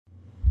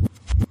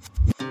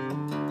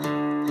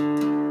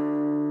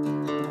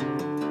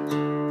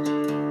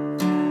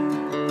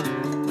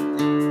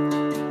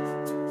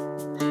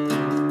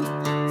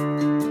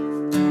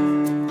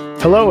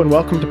Hello and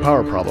welcome to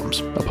Power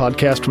Problems, a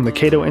podcast from the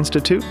Cato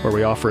Institute where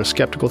we offer a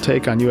skeptical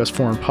take on U.S.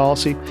 foreign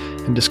policy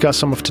and discuss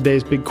some of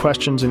today's big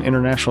questions in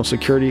international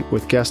security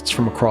with guests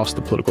from across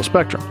the political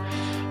spectrum.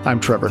 I'm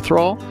Trevor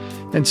Thrall,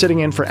 and sitting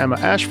in for Emma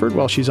Ashford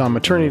while she's on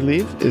maternity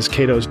leave is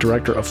Cato's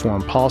Director of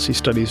Foreign Policy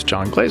Studies,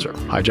 John Glaser.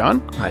 Hi, John.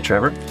 Hi,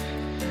 Trevor.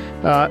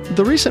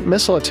 The recent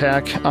missile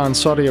attack on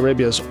Saudi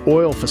Arabia's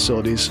oil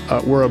facilities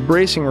were a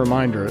bracing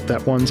reminder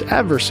that one's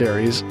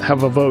adversaries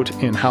have a vote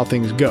in how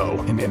things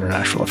go in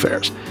international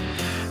affairs.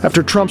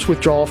 After Trump's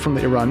withdrawal from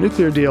the Iran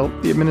nuclear deal,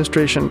 the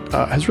administration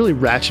has really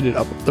ratcheted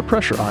up the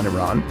pressure on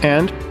Iran,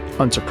 and,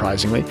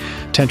 unsurprisingly,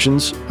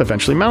 tensions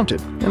eventually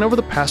mounted. And over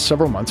the past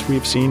several months,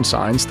 we've seen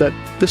signs that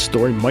this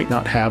story might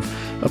not have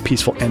a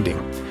peaceful ending.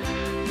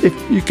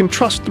 If you can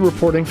trust the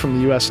reporting from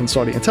the U.S. and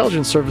Saudi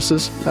intelligence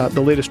services,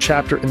 the latest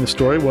chapter in the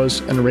story was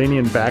an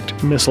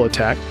Iranian-backed missile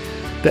attack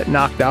that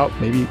knocked out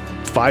maybe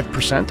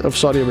 5% of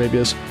Saudi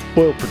Arabia's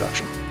oil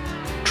production.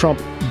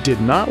 Trump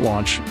did not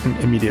launch an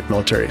immediate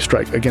military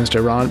strike against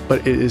Iran,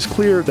 but it is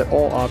clear that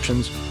all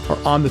options are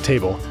on the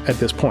table at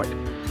this point.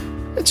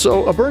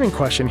 So a burning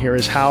question here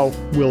is how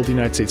will the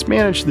United States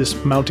manage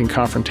this mounting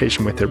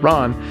confrontation with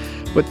Iran?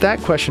 But that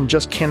question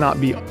just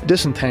cannot be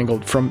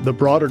disentangled from the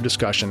broader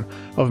discussion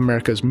of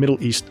America's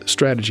Middle East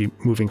strategy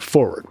moving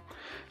forward.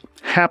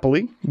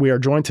 Happily, we are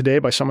joined today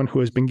by someone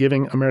who has been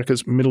giving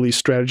America's Middle East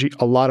strategy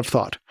a lot of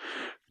thought.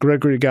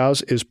 Gregory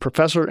Gause is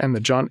professor and the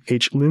John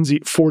H. Lindsay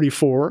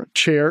 44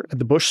 Chair at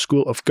the Bush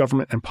School of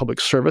Government and Public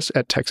Service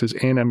at Texas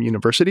A&M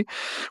University,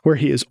 where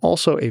he is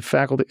also a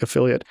faculty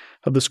affiliate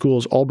of the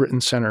school's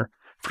Albritton Center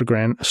for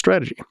Grand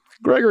Strategy.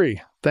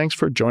 Gregory, thanks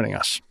for joining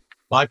us.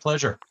 My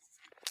pleasure.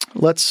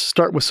 Let's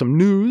start with some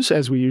news,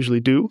 as we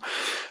usually do.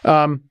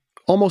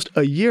 Almost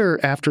a year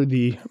after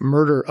the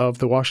murder of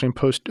the Washington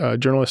Post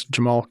journalist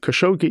Jamal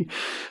Khashoggi,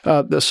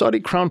 the Saudi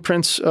Crown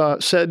Prince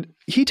said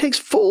he takes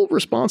full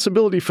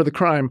responsibility for the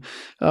crime,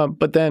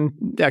 but then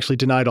actually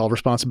denied all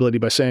responsibility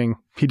by saying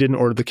he didn't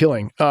order the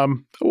killing.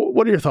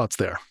 What are your thoughts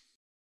there?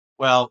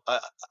 Well,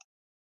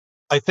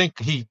 I think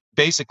he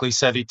basically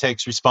said he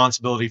takes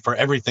responsibility for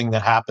everything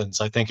that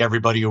happens. I think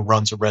everybody who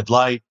runs a red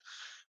light,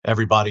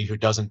 everybody who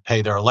doesn't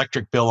pay their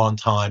electric bill on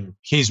time,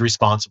 he's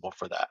responsible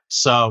for that.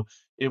 So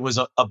it was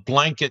a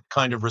blanket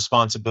kind of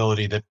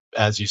responsibility that,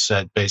 as you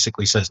said,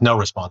 basically says no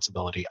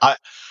responsibility.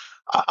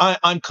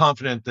 I'm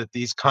confident that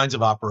these kinds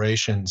of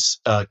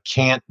operations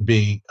can't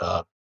be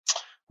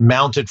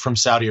mounted from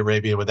Saudi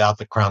Arabia without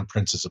the Crown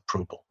Prince's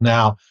approval.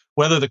 Now,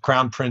 whether the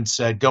Crown Prince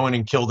said, go in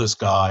and kill this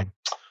guy,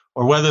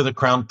 or whether the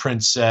Crown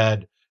Prince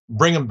said,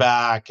 bring him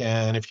back,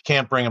 and if you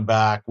can't bring him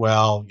back,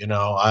 well,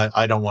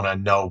 I don't want to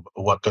know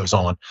what goes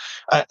on.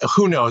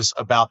 Who knows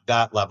about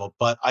that level?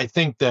 But I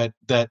think that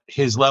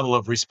his level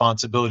of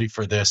responsibility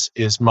for this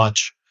is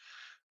much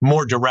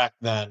more direct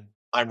than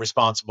I'm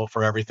responsible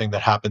for everything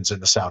that happens in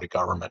the Saudi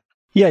government.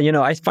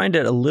 Yeah, I find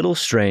it a little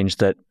strange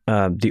that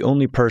the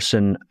only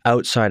person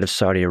outside of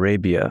Saudi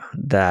Arabia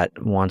that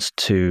wants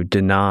to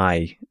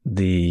deny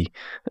the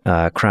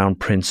Crown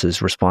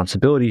Prince's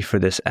responsibility for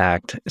this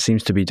act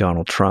seems to be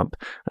Donald Trump.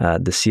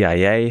 The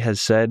CIA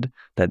has said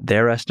that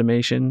their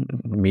estimation,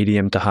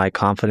 medium to high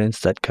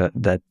confidence, that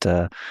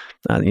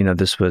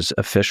this was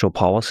official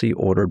policy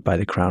ordered by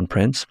the Crown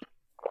Prince.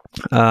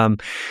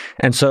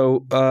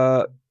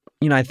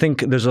 I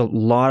think there's a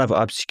lot of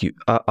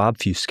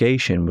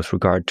obfuscation with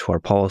regard to our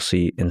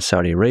policy in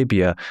Saudi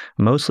Arabia,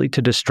 mostly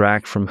to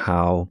distract from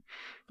how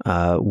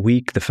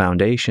weak the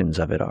foundations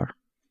of it are.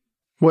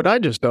 What I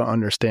just don't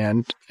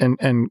understand,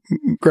 and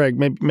Greg,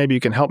 maybe you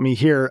can help me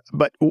here,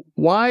 but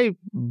why?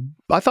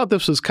 I thought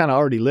this was kind of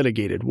already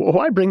litigated.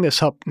 Why bring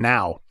this up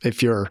now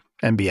if you're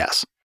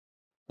MBS?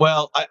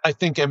 Well, I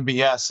think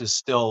MBS is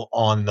still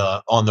on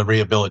the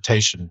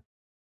rehabilitation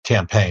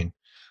campaign,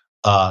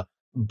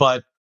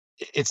 but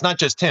it's not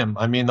just him.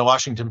 I mean, the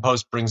Washington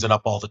Post brings it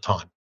up all the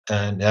time,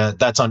 and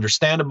that's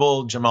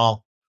understandable.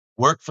 Jamal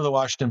worked for the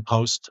Washington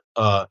Post,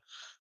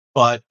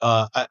 but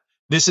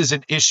this is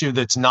an issue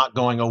that's not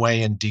going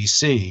away in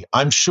D.C.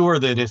 I'm sure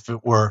that if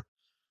it were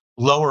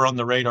lower on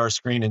the radar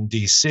screen in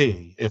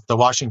D.C., if the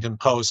Washington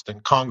Post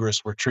and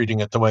Congress were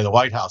treating it the way the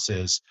White House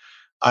is,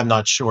 I'm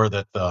not sure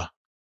that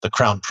the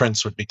Crown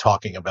Prince would be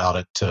talking about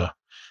it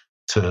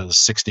to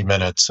 60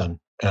 Minutes and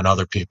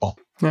other people.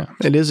 Yeah,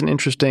 it is an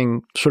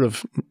interesting sort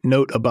of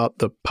note about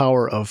the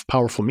power of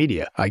powerful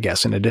media, I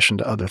guess, in addition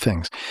to other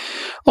things.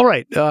 All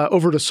right,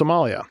 over to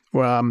Somalia,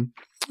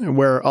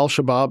 where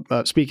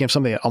al-Shabaab, speaking of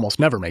something that almost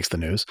never makes the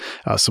news,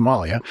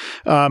 Somalia,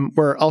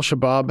 where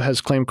al-Shabaab has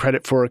claimed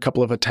credit for a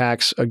couple of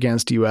attacks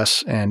against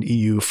U.S. and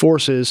EU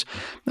forces.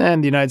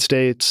 And the United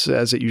States,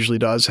 as it usually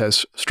does,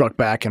 has struck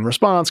back in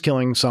response,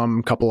 killing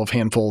some couple of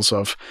handfuls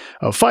of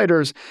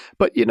fighters.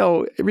 But,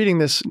 reading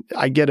this,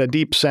 I get a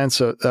deep sense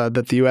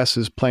that the U.S.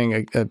 is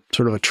playing a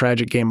sort of a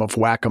tragic game of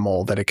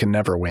whack-a-mole that it can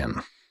never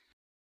win.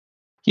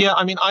 Yeah,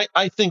 I mean,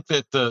 I think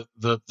that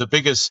the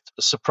biggest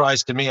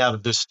surprise to me out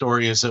of this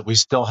story is that we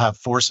still have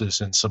forces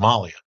in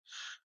Somalia.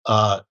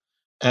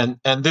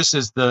 And this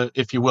is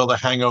if you will, the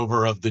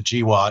hangover of the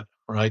GWOT,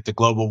 right? The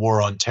Global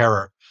War on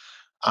Terror.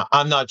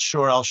 I'm not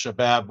sure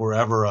al-Shabaab were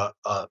ever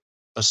a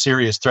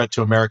serious threat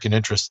to American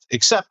interests,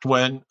 except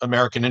when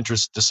American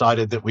interests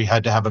decided that we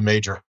had to have a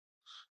major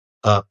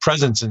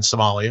presence in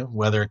Somalia,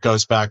 whether it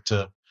goes back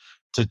to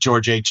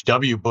George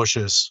H.W.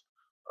 Bush's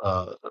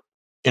uh,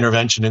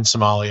 intervention in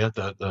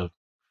Somalia.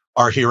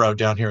 Our hero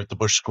down here at the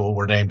Bush School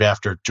were named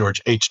after George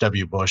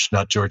H.W. Bush,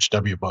 not George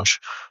W. Bush.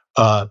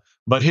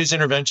 But his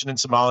intervention in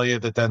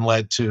Somalia that then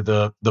led to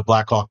the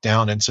Black Hawk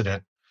Down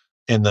incident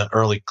in the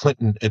early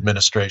Clinton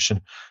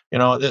administration.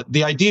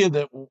 The idea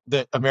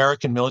that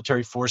American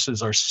military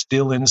forces are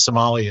still in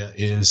Somalia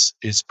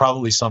is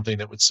probably something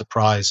that would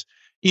surprise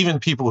even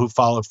people who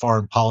follow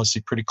foreign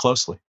policy pretty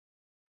closely.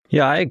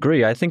 Yeah, I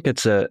agree. I think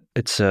it's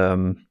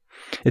an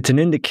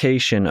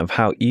indication of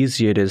how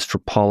easy it is for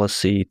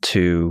policy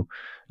to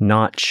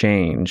not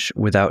change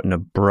without an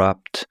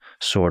abrupt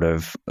sort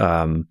of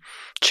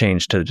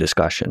change to the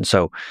discussion.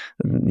 So,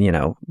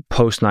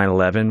 post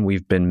 9/11,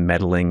 we've been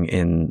meddling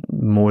in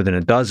more than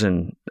a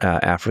dozen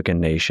African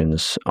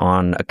nations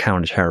on a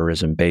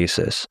counterterrorism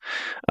basis,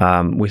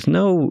 with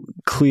no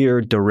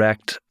clear,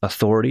 direct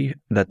authority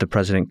that the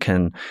president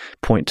can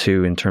point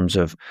to in terms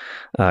of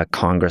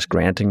Congress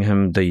granting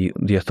him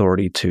the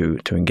authority to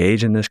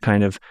engage in this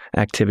kind of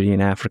activity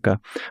in Africa.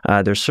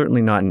 There's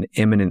certainly not an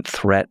imminent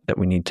threat that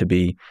we need to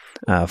be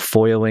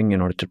foiling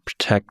in order to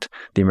protect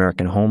the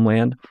American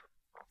homeland.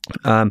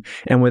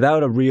 And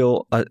without a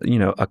real,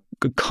 a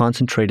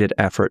concentrated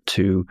effort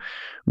to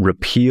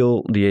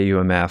repeal the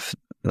AUMF,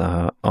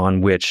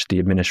 on which the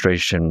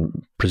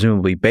administration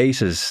presumably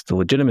bases the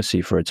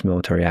legitimacy for its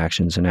military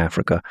actions in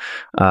Africa,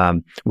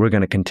 we're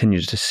going to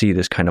continue to see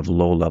this kind of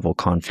low-level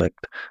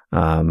conflict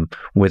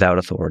without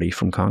authority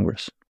from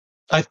Congress.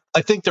 I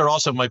think there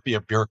also might be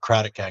a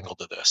bureaucratic angle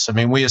to this. I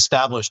mean, we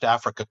established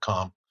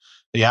AFRICOM,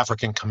 the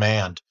African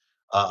Command.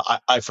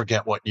 I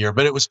forget what year,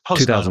 but it was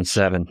post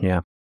 2007.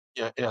 Yeah.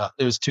 Yeah.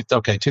 It was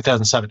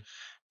 2007.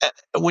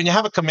 When you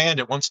have a command,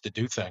 it wants to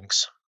do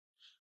things,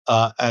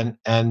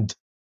 and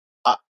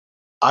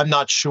I'm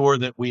not sure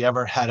that we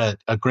ever had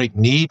a great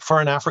need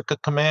for an Africa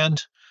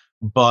Command,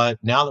 but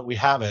now that we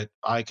have it,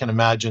 I can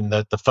imagine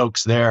that the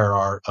folks there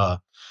are,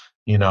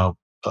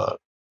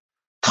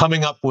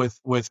 coming up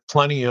with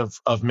plenty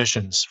of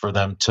missions for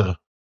them to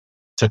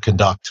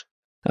conduct.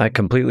 I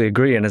completely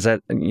agree. And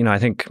I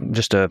think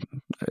just a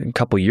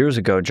couple years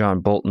ago,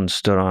 John Bolton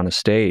stood on a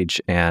stage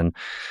and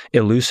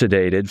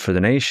elucidated for the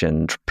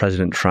nation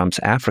President Trump's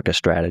Africa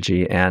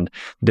strategy. And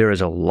there is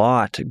a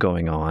lot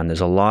going on.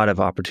 There's a lot of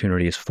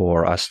opportunities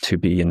for us to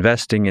be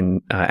investing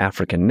in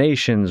African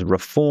nations,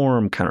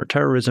 reform,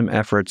 counterterrorism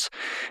efforts,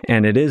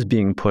 and it is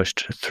being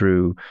pushed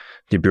through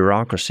the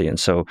bureaucracy. And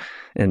so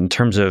in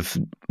terms of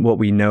what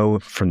we know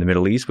from the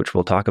Middle East, which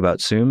we'll talk about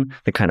soon,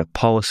 the kind of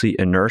policy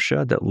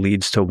inertia that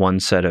leads to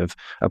one set of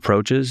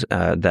approaches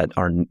that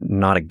are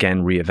not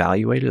again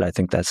reevaluated, I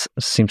think that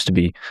seems to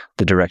be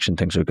the direction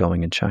things are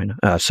going in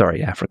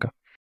Africa.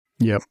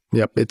 Yep.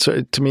 It's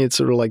to me, it's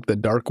sort of like the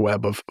dark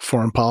web of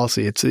foreign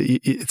policy.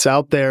 It's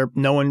out there.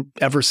 No one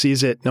ever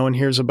sees it. No one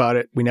hears about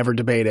it. We never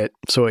debate it.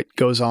 So it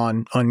goes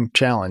on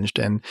unchallenged,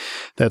 and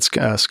that's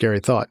a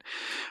scary thought.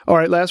 All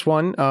right, last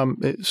one.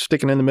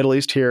 Sticking in the Middle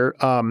East here.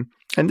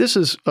 And this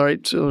is all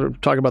right. So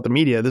talk about the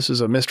media. This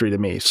is a mystery to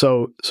me.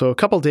 So a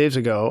couple of days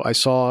ago, I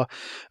saw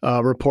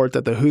a report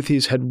that the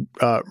Houthis had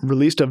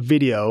released a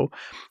video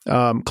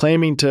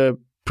claiming to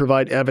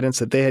provide evidence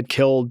that they had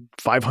killed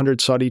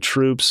 500 Saudi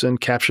troops and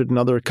captured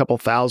another couple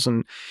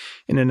thousand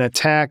in an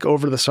attack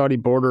over the Saudi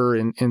border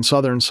in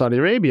southern Saudi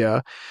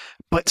Arabia.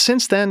 But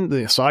since then,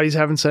 the Saudis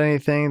haven't said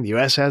anything. The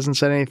U.S. hasn't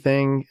said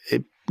anything.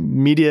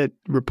 Media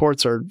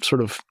reports are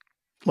sort of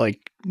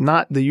like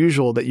not the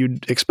usual that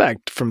you'd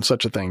expect from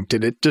such a thing.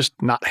 Did it just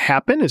not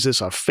happen? Is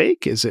this a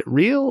fake? Is it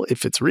real?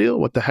 If it's real,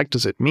 what the heck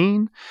does it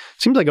mean?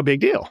 Seems like a big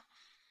deal.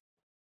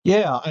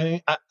 Yeah,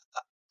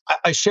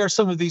 I share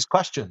some of these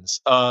questions.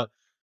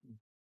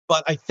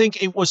 But I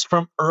think it was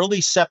from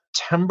early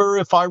September,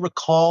 if I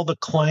recall the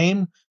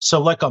claim. So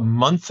like a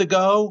month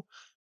ago,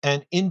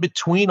 and in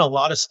between, a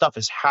lot of stuff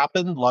has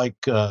happened, like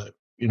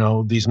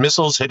these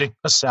missiles hitting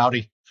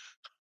Saudi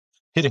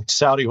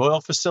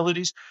oil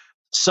facilities.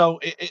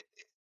 So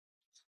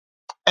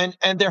and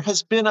there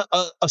has been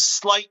a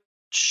slight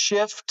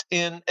shift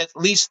in at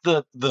least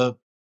the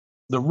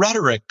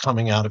rhetoric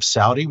coming out of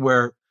Saudi,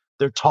 where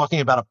they're talking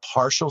about a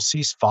partial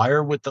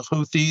ceasefire with the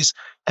Houthis,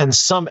 and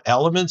some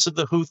elements of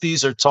the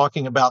Houthis are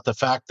talking about the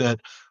fact that,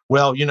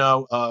 well,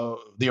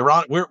 the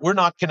Iran, we're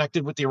not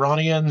connected with the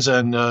Iranians,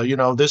 and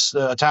this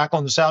attack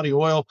on the Saudi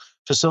oil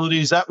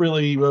facilities, that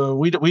really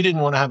we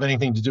didn't want to have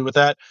anything to do with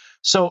that.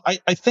 So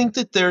I think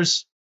that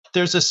there's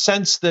a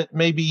sense that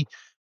maybe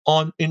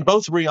in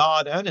both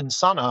Riyadh and in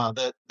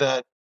Sana'a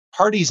that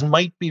parties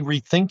might be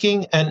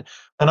rethinking, and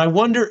I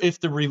wonder if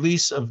the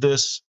release of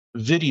this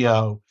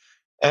video,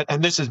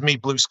 and this is me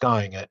blue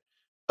skying it,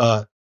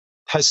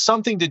 has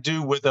something to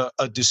do with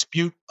a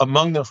dispute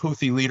among the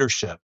Houthi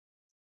leadership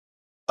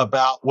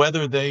about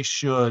whether they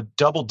should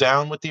double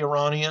down with the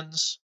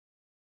Iranians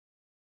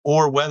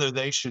or whether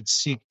they should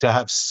seek to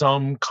have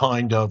some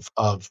kind of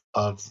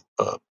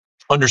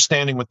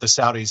understanding with the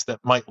Saudis that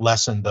might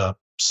lessen the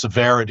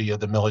severity of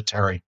the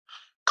military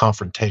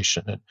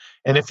confrontation.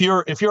 And if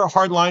you're a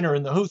hardliner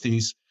in the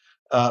Houthis,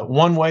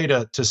 one way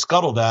to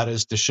scuttle that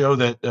is to show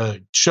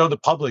the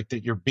public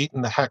that you're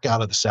beating the heck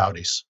out of the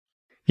Saudis.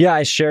 Yeah,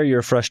 I share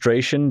your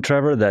frustration,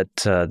 Trevor, that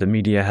the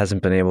media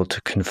hasn't been able to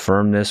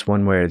confirm this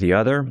one way or the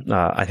other.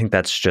 I think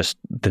that's just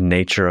the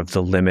nature of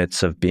the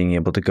limits of being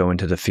able to go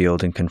into the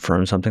field and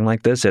confirm something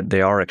like this.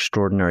 They are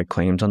extraordinary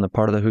claims on the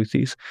part of the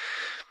Houthis.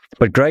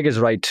 But Greg is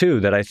right,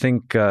 too, that I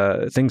think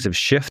things have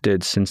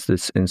shifted since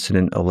this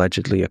incident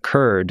allegedly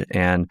occurred.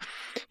 And,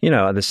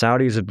 the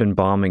Saudis have been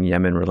bombing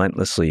Yemen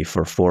relentlessly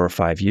for 4 or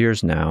 5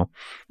 years now,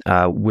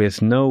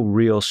 with no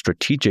real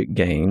strategic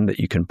gain that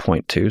you can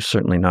point to,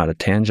 certainly not a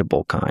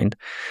tangible kind.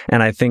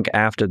 And I think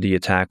after the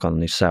attack on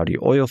the Saudi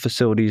oil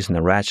facilities and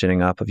the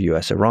ratcheting up of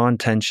U.S.-Iran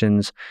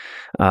tensions,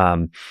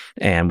 and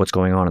what's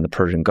going on in the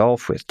Persian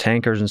Gulf with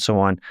tankers and so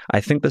on, I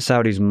think the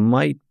Saudis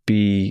might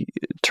be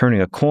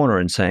turning a corner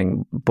and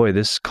saying, boy,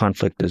 this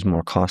conflict is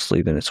more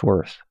costly than it's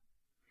worth.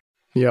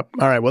 Yep.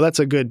 All right. Well, that's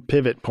a good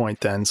pivot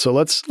point then. So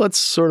let's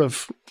sort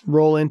of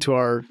roll into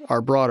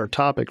our broader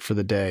topic for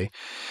the day.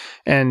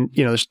 And,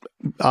 there's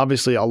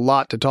obviously a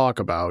lot to talk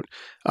about.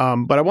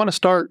 But I want to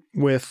start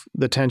with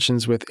the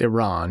tensions with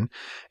Iran.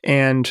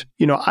 And,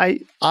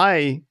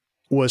 I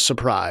was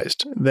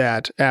surprised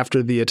that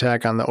after the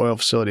attack on the oil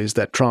facilities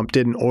that Trump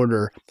didn't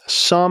order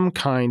some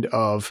kind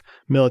of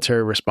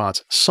military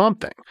response,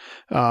 something.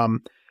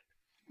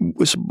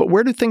 But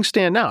where do things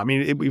stand now? I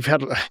mean, we've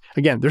had,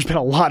 again, there's been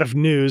a lot of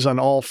news on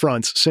all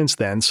fronts since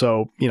then.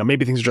 So,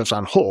 maybe things are just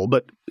on hold,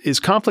 but is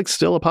conflict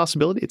still a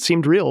possibility? It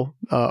seemed real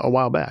a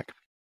while back.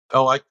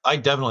 Oh, I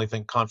definitely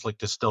think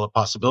conflict is still a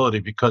possibility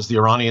because the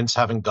Iranians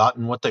haven't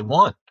gotten what they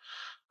want.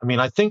 I mean,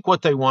 I think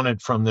what they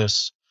wanted from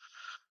this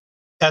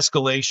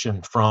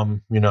escalation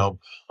from,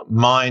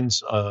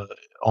 mines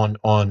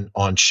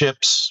on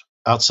ships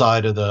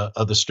outside of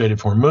the Strait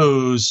of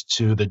Hormuz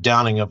to the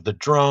downing of the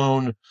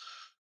drone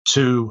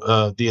to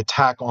the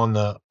attack on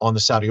the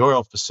Saudi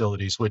oil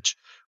facilities, which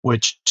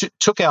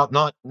took out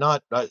not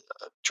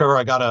Trevor,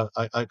 I've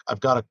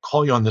got to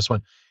call you on this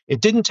one. It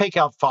didn't take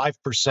out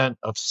 5%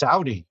 of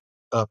Saudi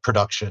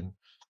production.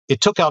 It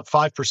took out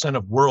 5%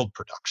 of world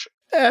production.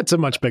 That's a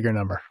much bigger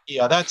number.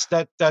 Yeah,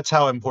 that's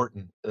how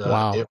important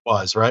it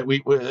was, right?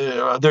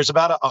 There's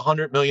about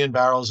 100 million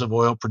barrels of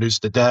oil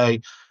produced a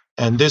day,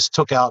 and this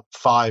took out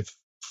about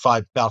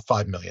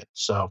 5 million.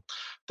 So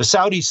the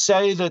Saudis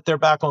say that they're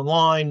back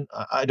online.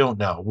 I don't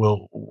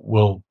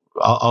know.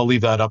 I'll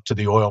leave that up to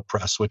the oil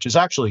press, which is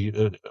actually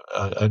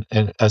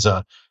as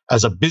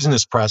a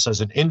business press,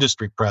 as an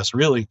industry press,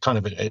 really kind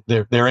of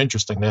they're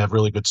interesting. They have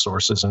really good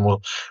sources, and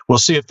we'll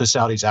see if the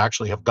Saudis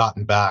actually have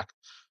gotten back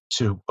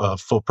to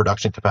full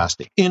production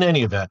capacity. In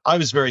any event, I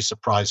was very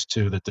surprised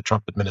too that the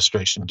Trump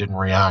administration didn't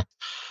react.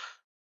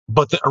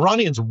 But the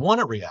Iranians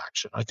want a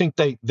reaction. I think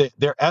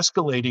they're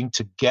escalating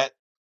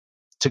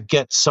to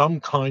get some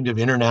kind of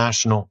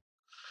international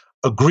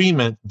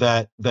agreement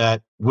that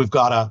we've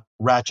got to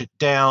ratchet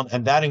down,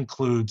 and that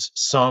includes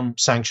some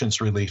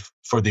sanctions relief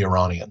for the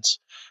Iranians.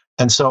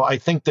 And so I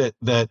think that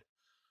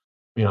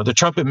the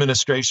Trump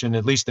administration,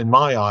 at least in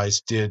my eyes,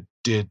 did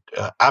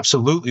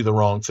absolutely the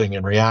wrong thing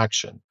in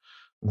reaction.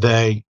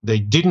 They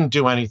didn't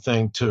do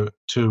anything to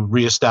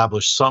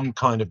reestablish some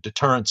kind of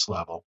deterrence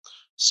level.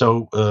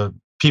 So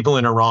people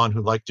in Iran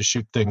who like to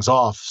shoot things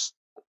off,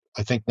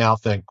 I think now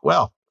think,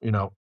 well,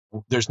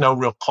 there's no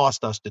real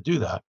cost us to do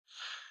that.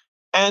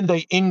 And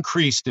they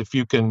increased, if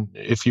you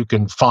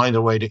can find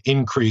a way to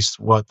increase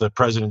what the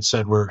president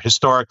said were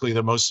historically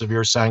the most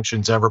severe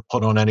sanctions ever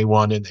put on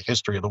anyone in the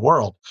history of the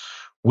world.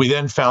 We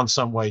then found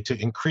some way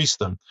to increase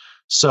them.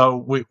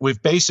 So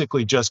we've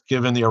basically just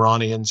given the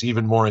Iranians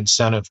even more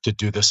incentive to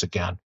do this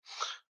again.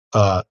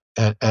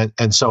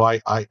 And so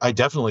I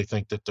definitely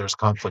think that there's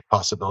conflict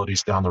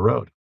possibilities down the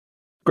road.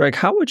 Greg,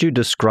 how would you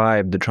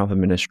describe the Trump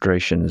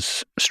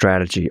administration's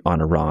strategy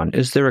on Iran?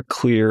 Is there a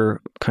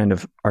clear, kind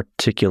of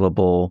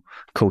articulable,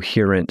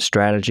 coherent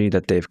strategy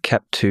that they've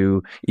kept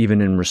to,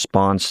 even in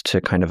response to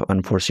kind of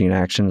unforeseen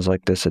actions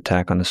like this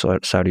attack on the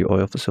Saudi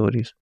oil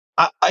facilities?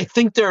 I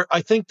think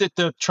that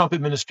the Trump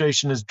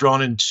administration is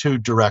drawn in two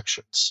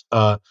directions.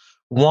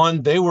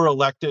 One, they were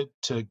elected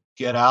to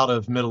get out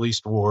of Middle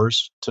East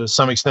wars. To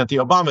some extent, the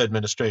Obama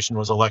administration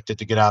was elected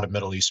to get out of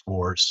Middle East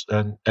wars.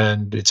 And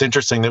it's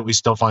interesting that we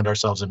still find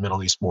ourselves in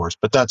Middle East wars,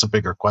 but that's a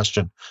bigger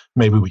question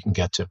maybe we can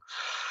get to.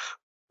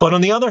 But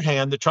on the other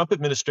hand, the Trump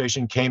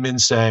administration came in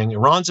saying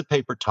Iran's a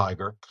paper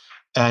tiger,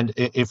 and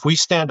if we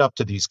stand up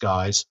to these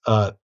guys,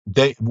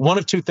 one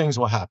of two things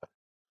will happen.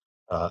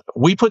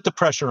 We put the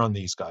pressure on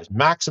these guys,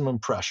 maximum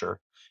pressure.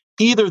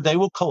 Either they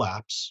will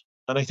collapse,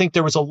 and I think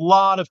there was a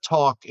lot of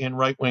talk in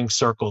right-wing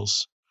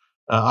circles.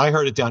 I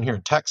heard it down here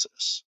in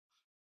Texas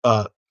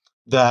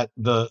that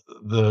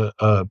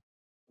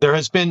there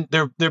have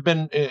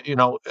been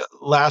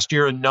last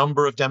year a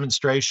number of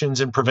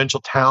demonstrations in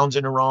provincial towns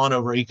in Iran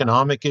over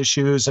economic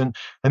issues, and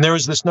there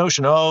was this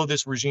notion,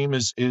 this regime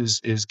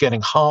is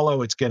getting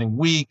hollow, it's getting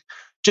weak.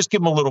 Just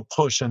give them a little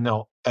push and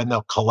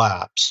they'll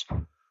collapse.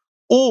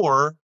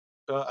 Or,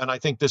 and I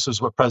think this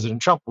is what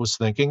President Trump was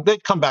thinking,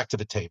 they'd come back to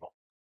the table.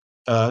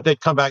 They'd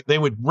come back, they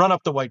would run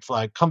up the white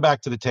flag, come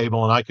back to the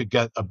table, and I could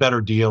get a better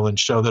deal and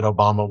show that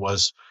Obama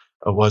was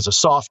a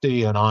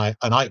softie, and I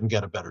can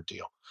get a better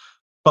deal.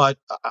 But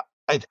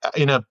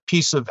in a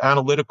piece of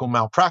analytical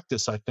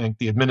malpractice, I think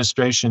the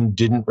administration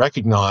didn't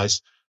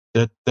recognize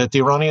that the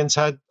Iranians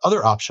had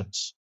other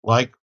options,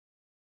 like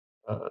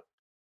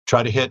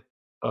try to hit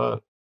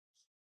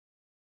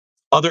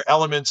other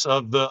elements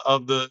of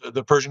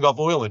the Persian Gulf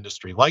oil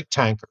industry, like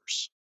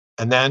tankers,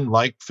 and then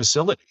like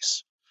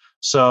facilities.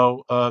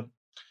 So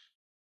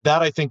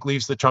that, I think,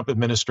 leaves the Trump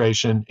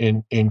administration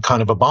in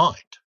kind of a bind.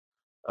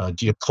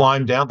 Do you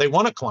climb down? They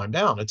want to climb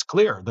down. It's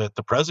clear that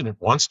the president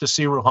wants to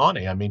see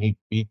Rouhani. I mean,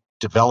 he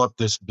developed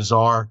this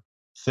bizarre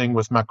thing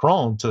with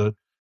Macron to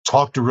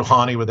talk to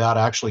Rouhani without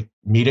actually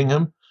meeting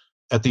him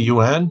at the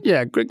UN.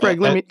 Yeah, Greg,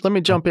 let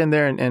me jump in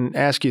there and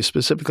ask you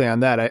specifically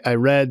on that. I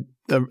read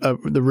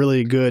the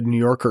really good New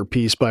Yorker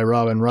piece by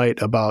Robin Wright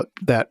about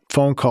that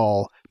phone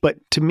call, but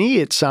to me,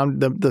 it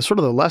sounded the sort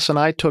of the lesson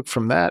I took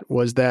from that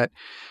was that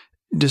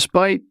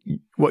despite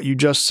what you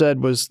just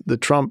said was the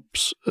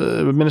Trump's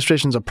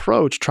administration's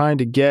approach trying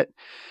to get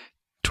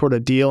toward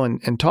a deal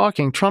and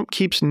talking, Trump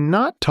keeps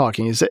not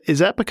talking. Is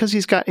that because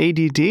he's got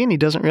ADD and he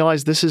doesn't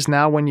realize this is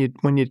now when you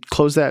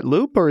close that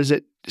loop, or is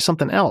it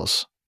something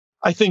else?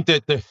 I think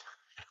that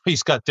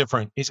he's got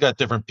different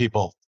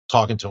people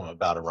talking to him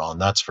about Iran.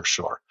 That's for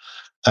sure.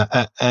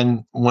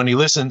 And when he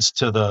listens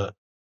to the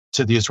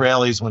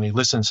Israelis, when he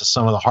listens to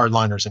some of the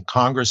hardliners in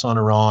Congress on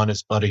Iran,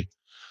 his buddy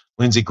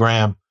Lindsey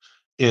Graham,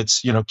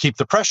 it's, keep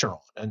the pressure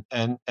on.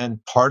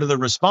 And part of the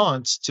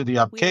response to the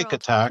Abqaiq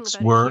attacks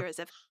were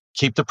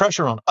keep the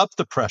pressure on, up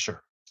the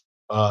pressure.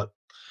 But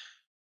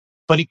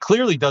he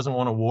clearly doesn't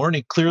want a war, and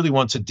he clearly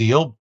wants a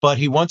deal, but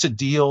he wants a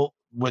deal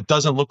what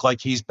doesn't look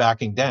like he's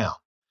backing down.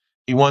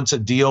 He wants a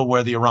deal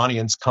where the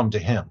Iranians come to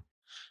him.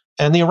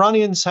 And the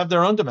Iranians have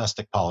their own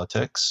domestic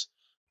politics.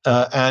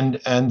 And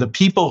the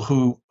people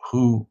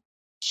who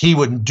he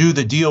would do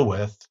the deal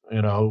with,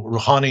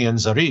 Rouhani and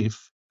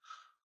Zarif,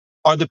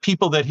 are the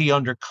people that he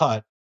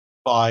undercut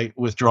by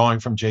withdrawing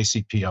from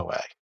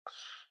JCPOA.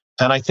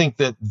 And I think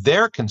that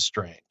they're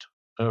constrained.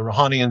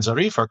 Rouhani and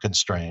Zarif are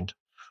constrained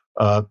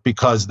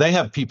because they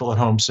have people at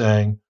home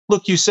saying,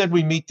 look, you said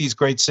we meet these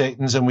great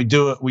Satans and we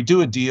do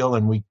a deal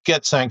and we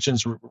get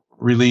sanctions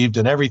relieved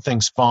and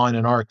everything's fine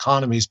and our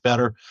economy's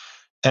better.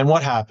 And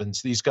what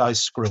happens? These guys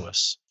screw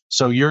us.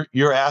 So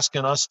you're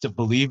asking us to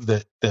believe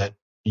that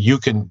you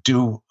can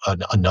do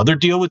another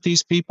deal with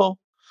these people?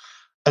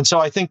 And so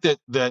I think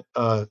that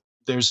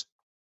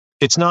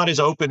it's not as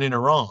open in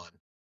Iran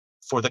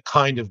for the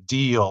kind of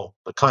deal,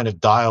 the kind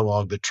of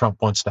dialogue that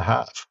Trump wants to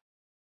have.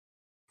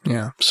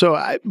 Yeah. So,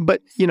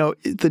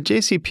 the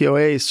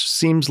JCPOA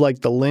seems like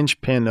the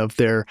linchpin of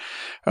their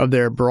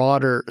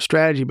broader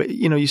strategy. But,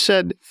 you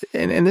said,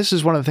 and this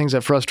is one of the things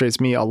that frustrates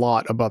me a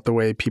lot about the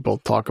way people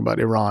talk about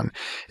Iran,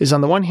 is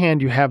on the one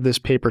hand, you have this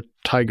paper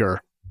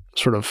tiger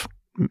sort of,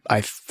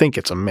 I think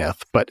it's a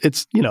myth, but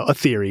it's, a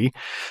theory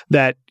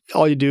that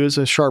all you do is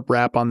a sharp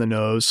rap on the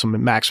nose,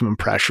 some maximum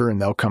pressure,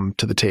 and they'll come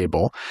to the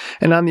table.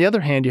 And on the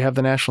other hand, you have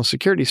the national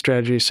security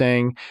strategy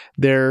saying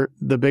they're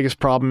the biggest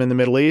problem in the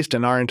Middle East,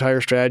 and our entire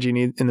strategy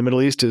in the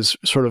Middle East is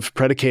sort of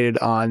predicated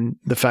on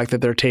the fact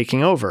that they're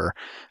taking over.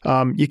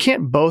 You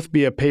can't both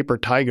be a paper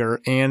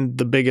tiger and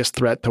the biggest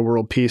threat to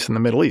world peace in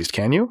the Middle East,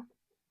 can you?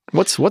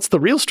 What's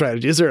the real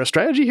strategy? Is there a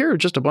strategy here or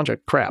just a bunch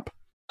of crap?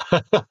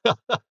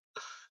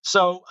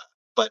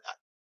 But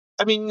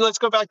I mean, let's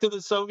go back to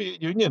the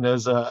Soviet Union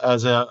as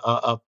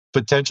a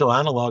potential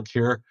analog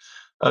here,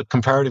 a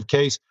comparative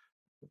case.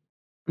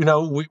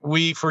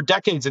 We for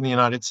decades in the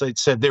United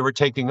States said they were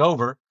taking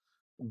over,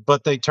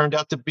 but they turned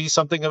out to be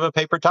something of a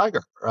paper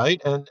tiger,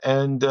 right?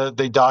 And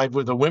they died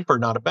with a whimper,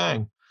 not a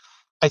bang.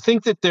 I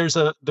think that there's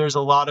a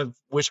lot of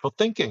wishful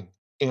thinking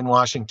in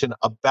Washington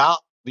about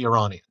the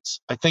Iranians.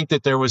 I think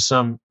that there was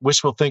some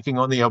wishful thinking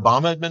on the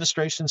Obama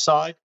administration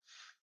side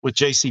with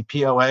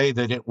JCPOA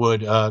that it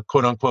would,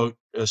 quote unquote,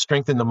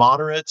 strengthen the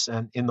moderates,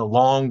 and in the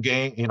long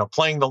game,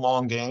 playing the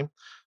long game,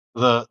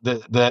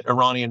 that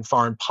Iranian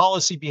foreign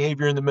policy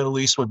behavior in the Middle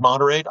East would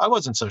moderate. I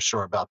wasn't so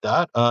sure about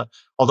that,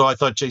 although I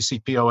thought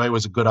JCPOA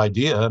was a good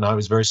idea and I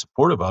was very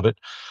supportive of it.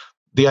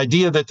 The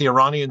idea that the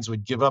Iranians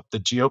would give up the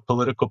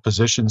geopolitical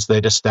positions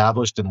they'd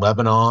established in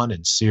Lebanon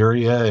and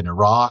Syria and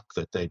Iraq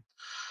that they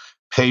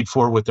paid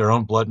for with their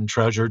own blood and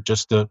treasure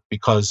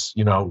because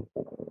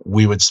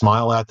we would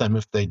smile at them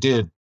if they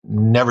did,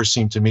 never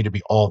seemed to me to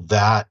be all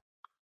that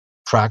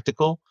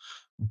practical.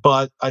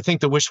 But I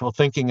think the wishful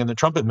thinking in the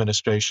Trump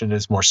administration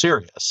is more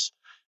serious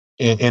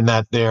in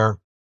that they're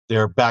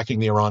backing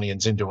the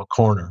Iranians into a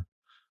corner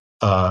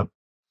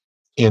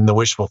in the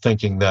wishful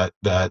thinking that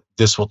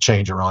this will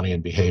change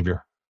Iranian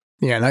behavior.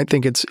 Yeah, and I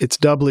think it's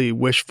doubly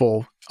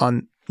wishful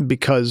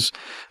because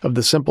of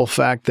the simple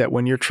fact that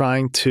when you're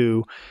trying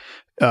to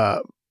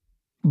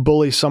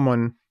bully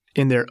someone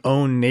in their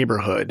own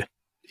neighborhood,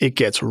 it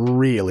gets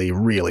really,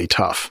 really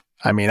tough.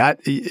 I mean,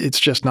 it's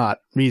just not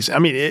reason. I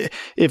mean,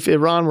 if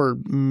Iran were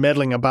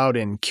meddling about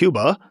in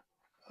Cuba,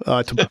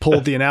 to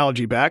pull the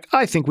analogy back,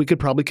 I think we could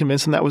probably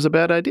convince them that was a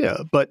bad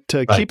idea. But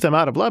to keep them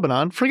out of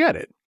Lebanon, forget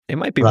it. It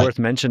might be worth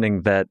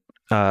mentioning that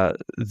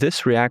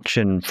this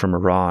reaction from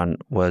Iran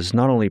was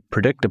not only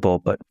predictable,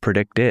 but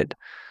predicted.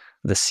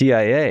 The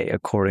CIA,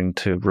 according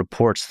to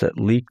reports that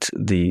leaked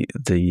the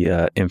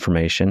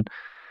information,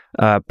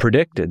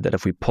 predicted that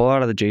if we pull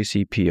out of the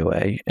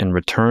JCPOA and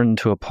return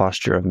to a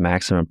posture of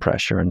maximum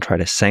pressure and try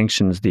to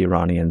sanction the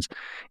Iranians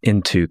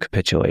into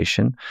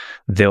capitulation,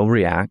 they'll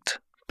react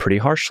pretty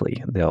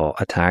harshly. They'll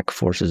attack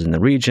forces in the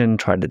region,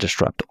 try to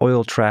disrupt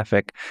oil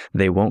traffic.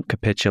 They won't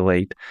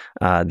capitulate.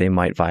 They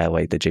might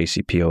violate the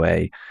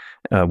JCPOA,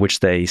 which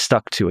they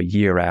stuck to a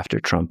year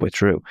after Trump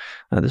withdrew.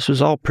 This was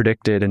all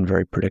predicted and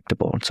very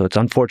predictable. So it's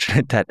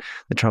unfortunate that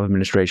the Trump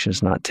administration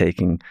is not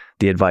taking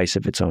the advice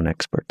of its own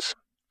experts.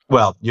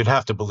 Well, you'd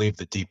have to believe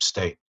the deep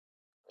state.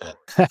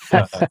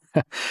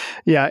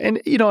 Yeah. And,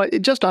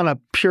 just on a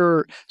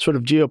pure sort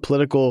of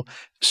geopolitical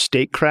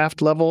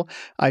statecraft level,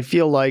 I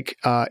feel like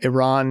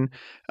Iran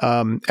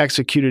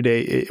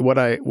executed what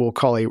I will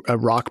call a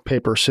rock,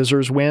 paper,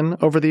 scissors win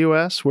over the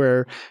U.S.,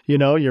 where,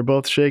 you're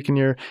both shaking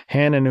your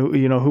hand and,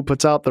 who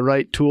puts out the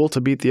right tool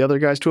to beat the other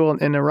guy's tool.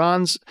 And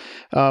Iran's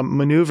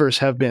maneuvers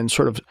have been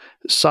sort of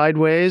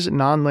sideways,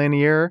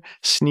 nonlinear,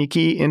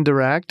 sneaky,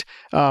 indirect,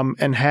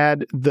 and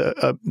had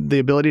the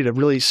ability to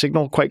really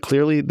signal quite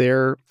clearly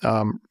their,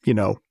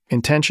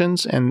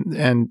 intentions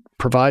and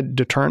provide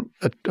deterrent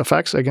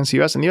effects against the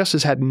U.S. And the U.S.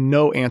 has had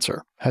no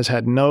answer, has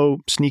had no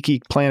sneaky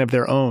plan of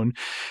their own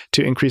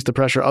to increase the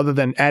pressure other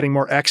than adding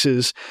more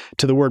X's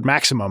to the word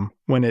maximum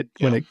when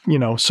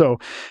so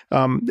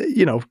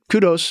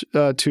kudos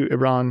to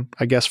Iran,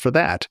 I guess, for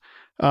that.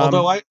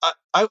 Although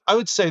I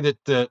would say that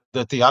the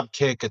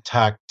Abqaiq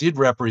attack did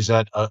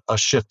represent a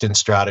shift in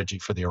strategy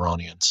for the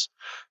Iranians,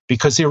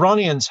 because the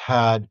Iranians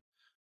had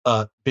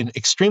been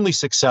extremely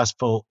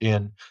successful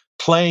in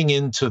playing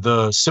into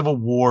the civil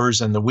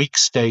wars and the weak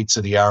states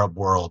of the Arab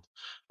world.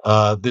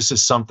 This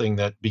is something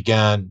that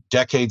began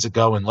decades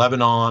ago in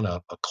Lebanon,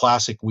 a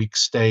classic weak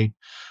state.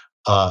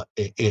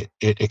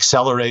 It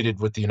accelerated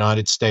with the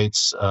United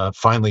States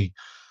finally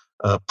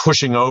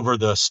pushing over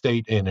the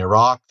state in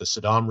Iraq, the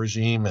Saddam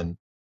regime, and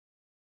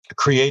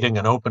creating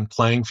an open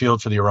playing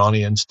field for the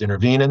Iranians to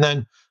intervene. And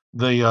then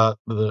the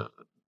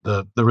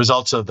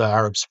results of the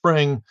Arab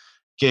Spring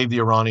gave the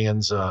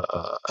Iranians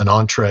an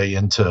entree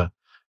into.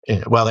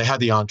 Well, they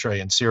had the entree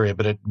in Syria,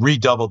 but it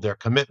redoubled their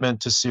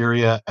commitment to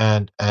Syria,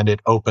 and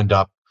it opened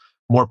up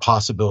more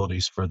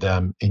possibilities for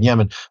them in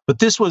Yemen. But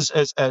this was,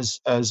 as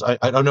I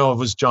don't know if it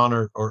was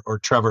John or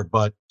Trevor,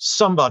 but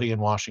somebody in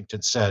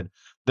Washington said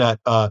that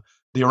the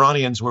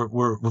Iranians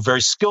were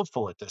very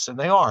skillful at this, and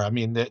they are. I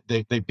mean,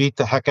 they beat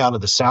the heck out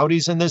of the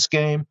Saudis in this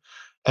game,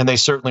 and they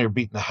certainly are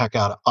beating the heck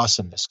out of us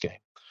in this game.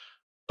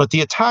 But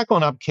the attack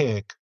on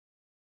Abqaiq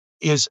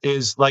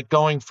is like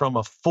going from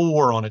a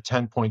 4 on a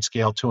 10-point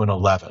scale to an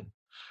 11,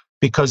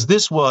 because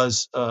this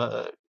was,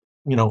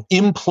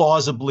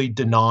 implausibly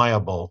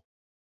deniable,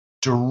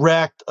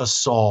 direct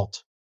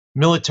assault,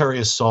 military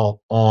assault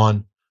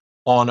on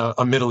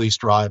a Middle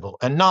East rival,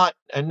 and not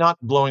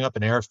blowing up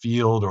an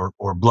airfield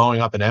or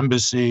blowing up an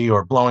embassy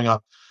or blowing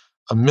up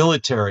a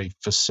military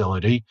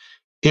facility.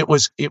 It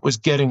was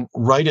getting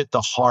right at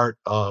the heart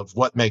of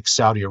what makes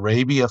Saudi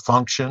Arabia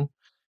function,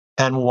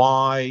 and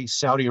why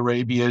Saudi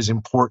Arabia is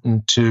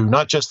important to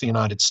not just the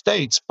United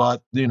States,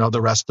 but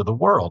the rest of the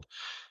world.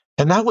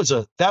 And that was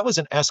an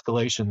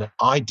escalation that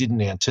I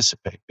didn't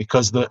anticipate,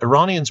 because the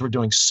Iranians were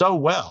doing so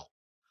well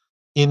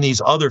in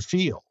these other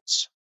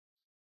fields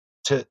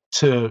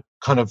to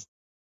kind of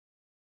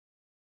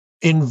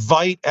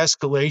invite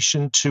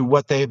escalation to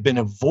what they have been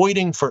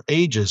avoiding for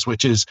ages,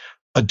 which is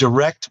a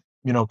direct,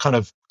 kind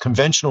of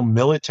conventional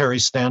military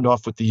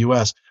standoff with the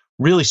U.S.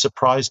 really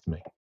surprised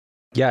me.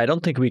 Yeah, I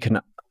don't think we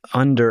can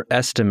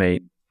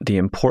underestimate the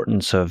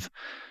importance of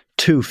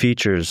two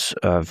features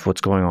of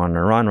what's going on in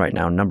Iran right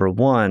now. Number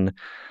one,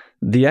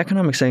 the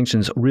economic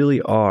sanctions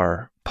really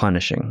are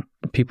punishing.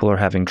 People are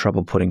having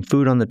trouble putting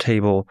food on the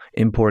table,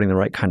 importing the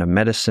right kind of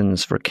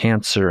medicines for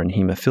cancer and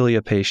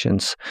hemophilia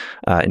patients.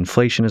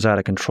 Inflation is out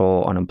of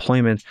control,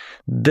 unemployment.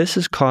 This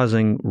is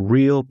causing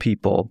real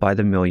people by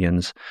the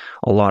millions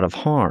a lot of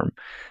harm.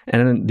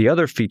 And then the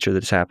other feature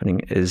that's happening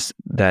is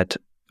that,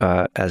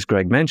 as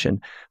Greg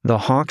mentioned, the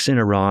hawks in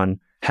Iran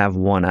have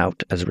won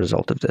out as a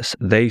result of this.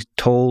 They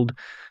told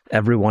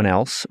everyone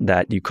else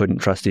that you couldn't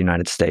trust the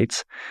United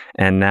States,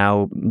 and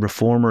now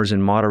reformers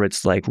and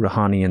moderates like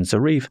Rouhani and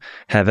Zarif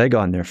have egg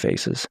on their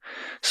faces.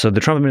 So the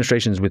Trump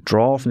administration's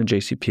withdrawal from the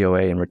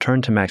JCPOA and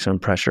return to maximum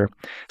pressure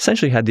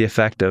essentially had the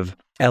effect of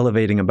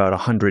elevating about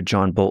 100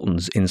 John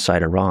Boltons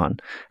inside Iran.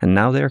 And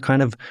now they're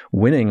kind of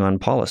winning on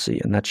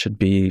policy, and that should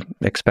be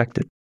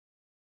expected.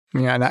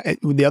 Yeah, and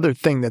the other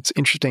thing that's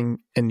interesting,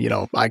 and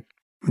I'm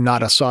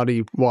not a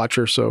Saudi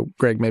watcher, so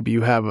Greg, maybe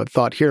you have a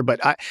thought here, but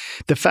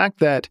the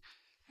fact that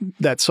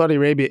Saudi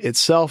Arabia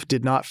itself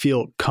did not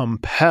feel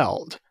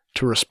compelled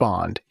to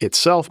respond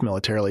itself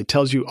militarily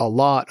tells you a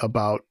lot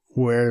about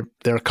where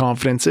their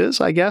confidence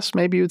is, I guess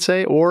maybe you'd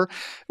say, or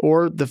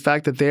the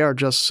fact that they are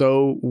just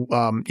so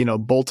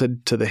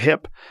bolted to the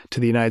hip to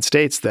the United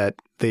States that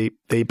they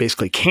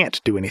basically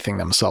can't do anything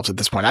themselves at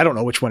this point. I don't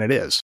know which one it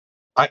is.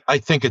 I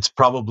think it's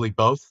probably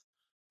both.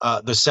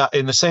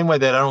 In the same way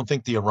that I don't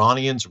think the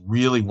Iranians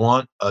really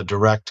want a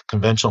direct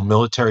conventional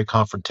military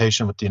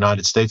confrontation with the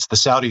United States, the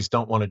Saudis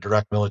don't want a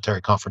direct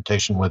military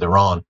confrontation with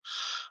Iran.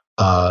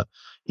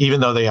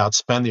 Even though they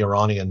outspend the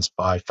Iranians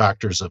by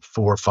factors of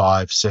 4,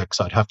 5, 6,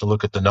 I'd have to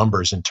look at the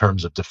numbers in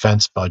terms of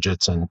defense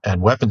budgets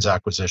and weapons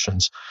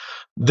acquisitions.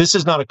 This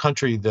is not a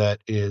country that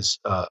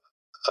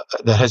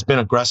has been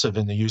aggressive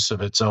in the use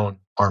of its own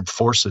armed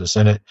forces.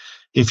 And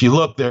if you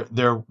look,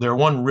 their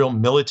one real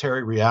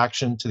military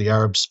reaction to the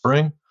Arab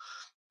Spring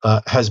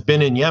has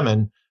been in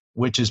Yemen,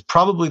 which is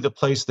probably the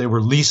place they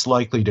were least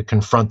likely to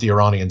confront the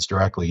Iranians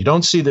directly. You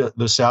don't see the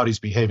Saudis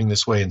behaving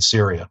this way in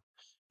Syria,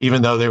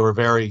 even though they were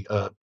very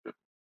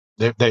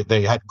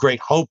they had great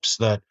hopes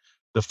that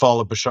the fall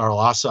of Bashar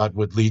al-Assad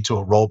would lead to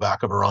a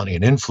rollback of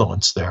Iranian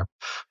influence there.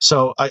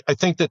 So I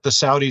think that the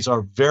Saudis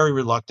are very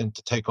reluctant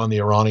to take on the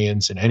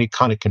Iranians in any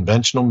kind of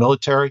conventional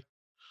military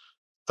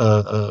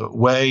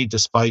way,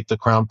 despite the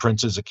Crown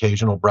Prince's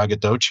occasional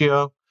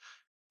braggadocio.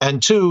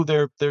 And two,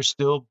 they're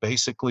still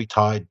basically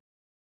tied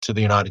to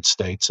the United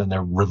States, and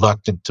they're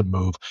reluctant to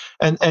move.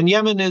 And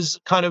Yemen is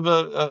kind of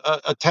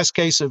a test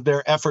case of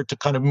their effort to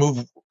kind of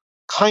move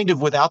kind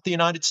of without the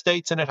United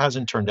States, and it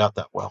hasn't turned out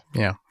that well.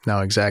 Yeah,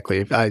 no,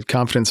 exactly.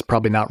 Confidence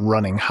probably not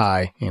running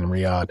high in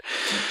Riyadh.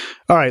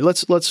 All right,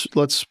 let's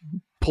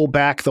pull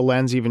back the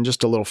lens even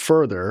just a little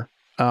further.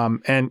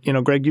 And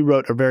Greg, you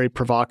wrote a very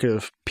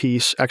provocative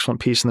piece, excellent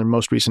piece in the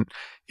most recent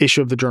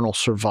issue of the journal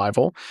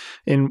Survival,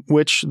 in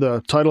which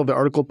the title of the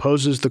article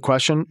poses the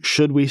question,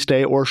 should we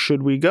stay or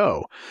should we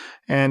go?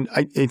 And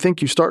I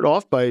think you start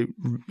off by,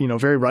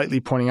 very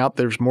rightly pointing out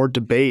there's more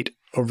debate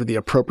over the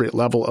appropriate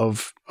level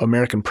of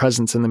American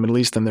presence in the Middle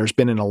East than there's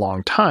been in a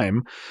long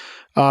time.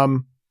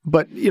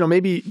 But,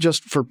 maybe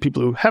just for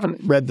people who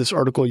haven't read this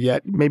article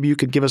yet, maybe you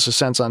could give us a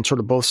sense on sort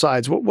of both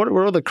sides. What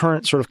are the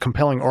current sort of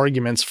compelling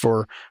arguments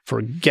for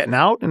getting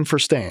out and for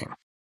staying?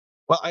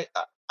 Well,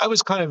 I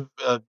was kind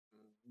of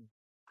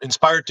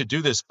inspired to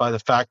do this by the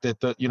fact that,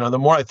 the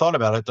more I thought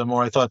about it, the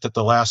more I thought that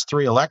the last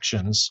 3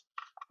 elections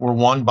were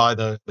won by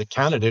the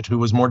candidate who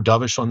was more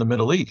dovish on the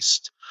Middle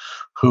East,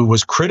 who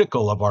was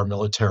critical of our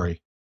military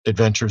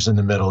adventures in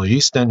the Middle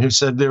East, and who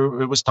said it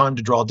was time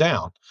to draw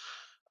down.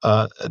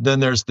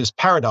 Then there's this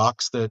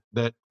paradox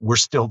that we're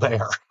still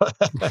there,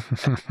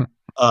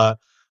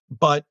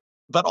 but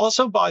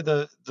also by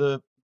the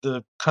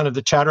kind of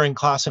the chattering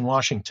class in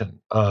Washington,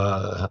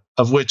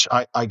 of which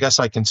I guess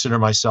I consider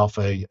myself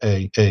a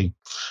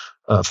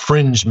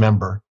fringe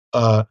member.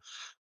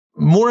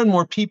 More and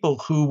more people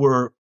who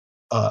were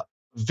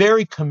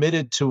very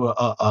committed to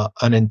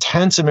an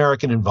intense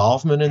American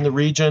involvement in the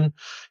region,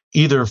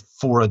 either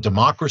for a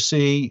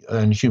democracy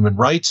and human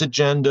rights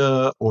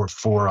agenda or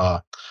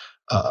for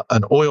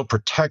an oil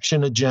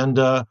protection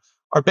agenda,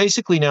 are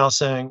basically now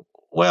saying,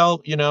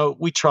 well,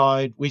 we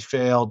tried, we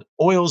failed.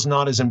 Oil's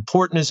not as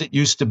important as it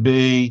used to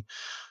be.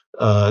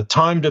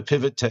 Time to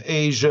pivot to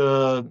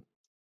Asia.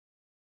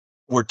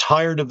 We're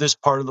tired of this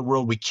part of the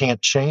world. We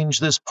can't change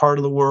this part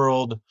of the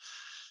world.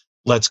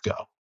 Let's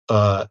go.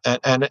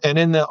 And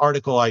in the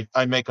article,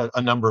 I make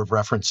a number of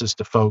references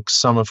to folks,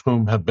 some of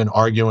whom have been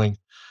arguing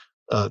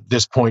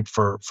this point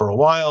for a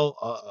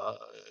while,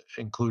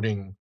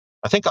 including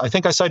I think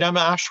I cite Emma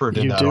Ashford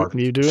in that article.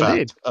 You do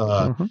indeed.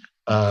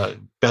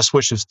 Best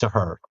wishes to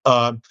her.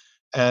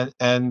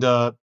 And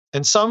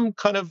some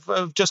kind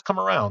of just come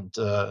around.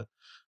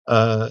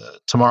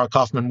 Tamara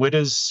Kaufman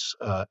Wittes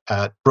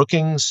at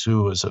Brookings,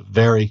 who is a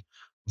very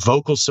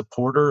vocal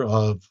supporter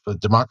of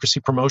democracy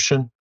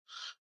promotion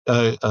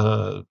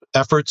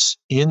efforts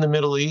in the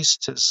Middle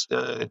East, has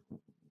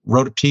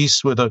wrote a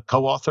piece with a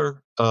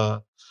co-author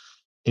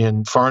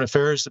in Foreign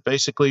Affairs that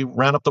basically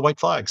ran up the white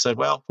flag, said,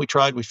 well, we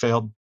tried, we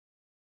failed,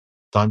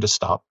 time to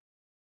stop.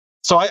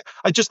 So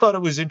I just thought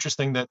it was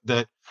interesting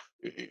that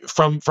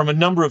from a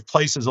number of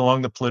places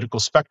along the political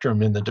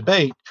spectrum in the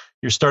debate,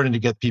 you're starting to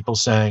get people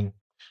saying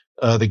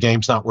the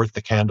game's not worth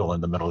the candle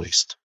in the Middle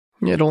East.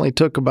 It only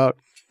took about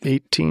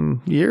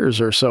 18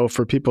 years or so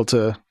for people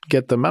to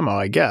get the memo,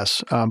 I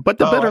guess. But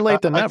better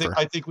late than never.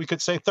 I think we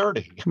could say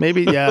 30.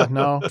 Maybe, yeah,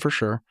 no, for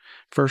sure.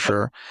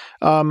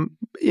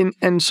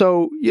 And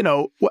so,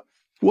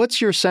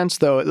 what's your sense,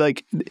 though?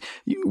 Like,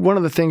 one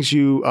of the things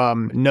you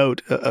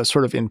note,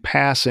 sort of in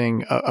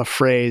passing, a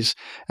phrase,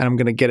 and I'm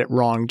going to get it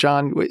wrong.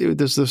 John,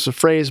 there's a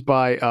phrase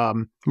by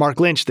Mark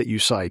Lynch that you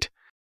cite.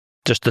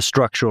 Just the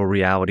structural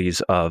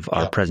realities of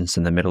our presence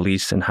in the Middle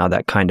East and how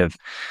that kind of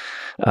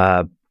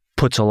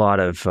puts a lot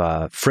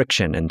of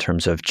friction in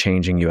terms of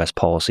changing U.S.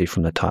 policy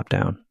from the top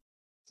down.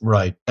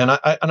 Right. And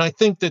I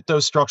think that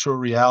those structural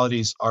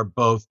realities are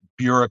both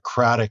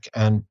bureaucratic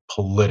and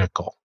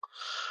political.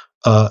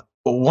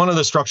 One of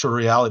the structural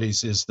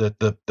realities is that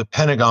the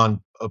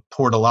Pentagon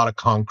poured a lot of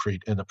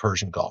concrete in the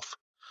Persian Gulf.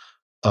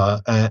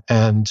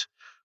 And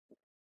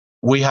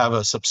we have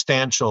a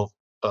substantial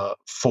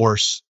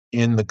force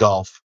in the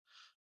Gulf,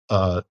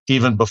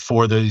 even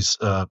before the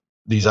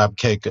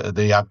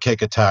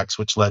Abqaiq attacks,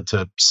 which led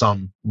to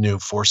some new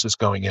forces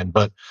going in.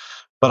 But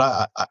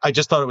I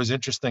just thought it was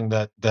interesting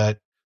that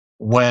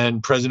when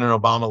President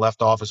Obama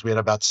left office, we had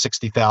about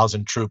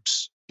 60,000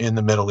 troops in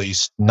the Middle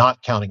East,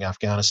 not counting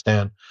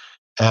Afghanistan.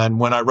 And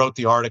when I wrote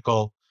the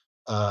article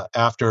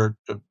after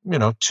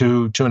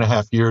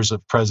 2.5 years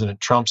of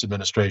President Trump's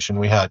administration,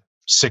 we had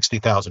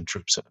 60,000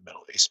 troops in the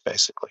Middle East,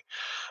 basically.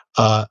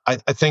 I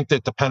think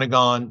that the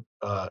Pentagon,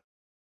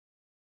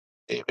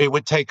 it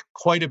would take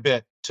quite a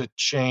bit to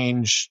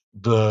change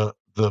the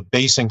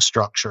basing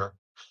structure,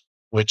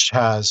 which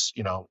has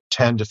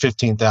 10 to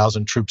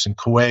 15,000 troops in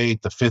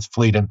Kuwait, the Fifth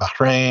Fleet in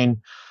Bahrain,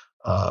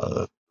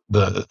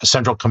 the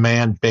Central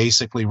Command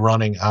basically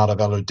running out of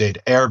Al Udeid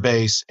Air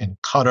Base in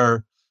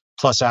Qatar,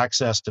 plus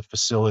access to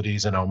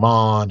facilities in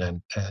Oman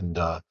and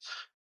the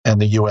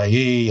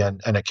UAE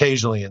and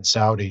occasionally in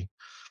Saudi.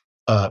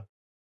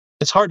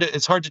 It's hard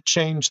to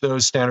change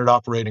those standard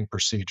operating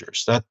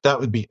procedures. That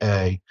would be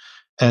A,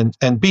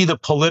 and B, the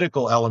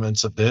political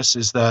elements of this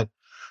is that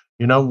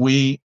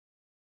we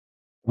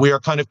are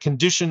kind of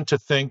conditioned to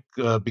think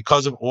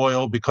because of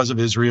oil, because of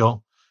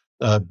Israel,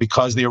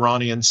 because the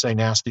Iranians say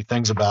nasty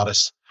things about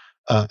us,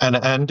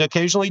 and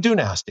occasionally do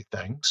nasty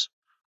things,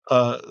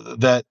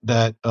 that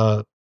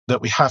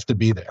we have to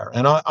be there.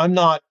 And I'm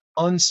not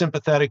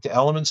unsympathetic to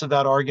elements of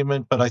that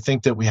argument, but I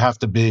think that we have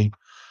to be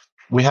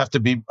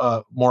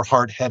more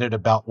hard-headed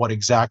about what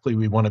exactly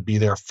we want to be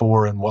there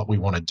for and what we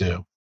want to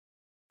do.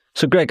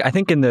 So, Greg, I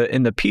think in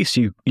the piece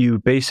you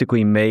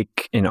basically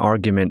make an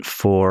argument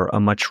for a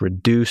much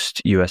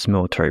reduced U.S.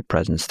 military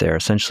presence there.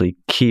 Essentially,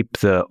 keep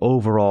the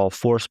overall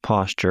force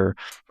posture,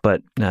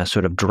 but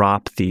sort of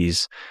drop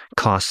these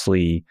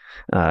costly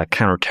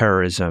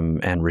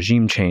counterterrorism and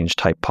regime change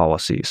type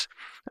policies,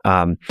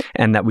 and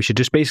that we should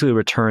just basically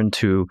return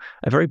to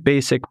a very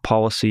basic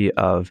policy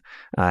of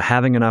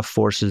having enough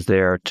forces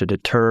there to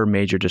deter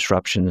major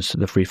disruptions to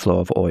the free flow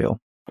of oil.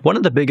 One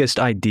of the biggest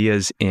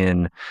ideas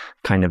in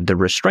kind of the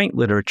restraint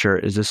literature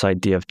is this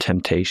idea of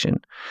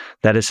temptation.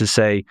 That is to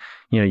say,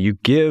 you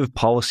give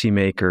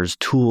policymakers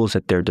tools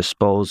at their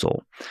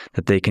disposal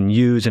that they can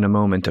use in a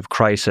moment of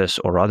crisis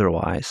or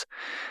otherwise,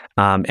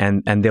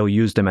 and they'll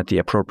use them at the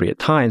appropriate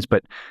times.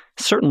 But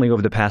certainly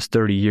over the past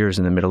 30 years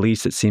in the Middle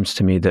East, it seems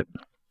to me that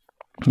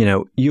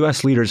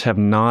U.S. leaders have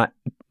not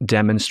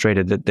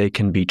demonstrated that they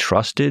can be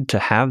trusted to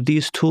have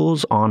these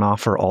tools on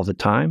offer all the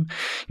time.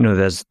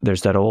 There's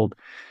that old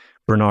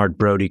Bernard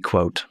Brody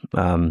quote,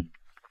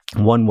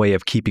 one way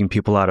of keeping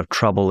people out of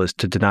trouble is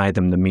to deny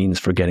them the means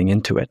for getting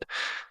into it.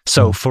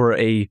 So for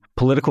a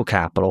political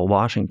capital,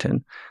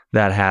 Washington,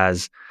 that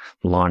has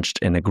launched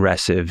an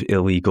aggressive,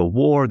 illegal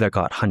war that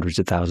got hundreds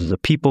of thousands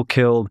of people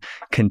killed,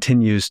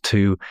 continues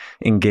to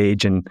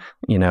engage in,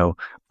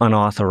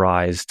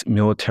 unauthorized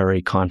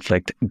military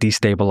conflict,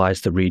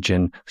 destabilize the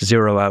region,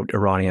 zero out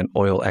Iranian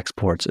oil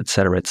exports, et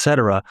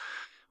cetera,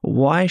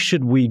 why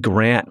should we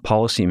grant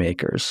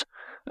policymakers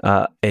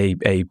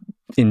a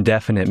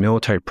indefinite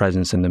military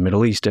presence in the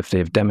Middle East if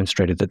they've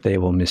demonstrated that they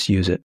will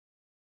misuse it?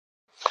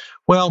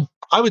 Well,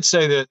 I would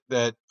say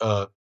that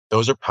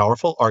those are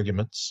powerful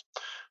arguments,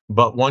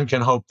 but one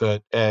can hope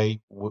that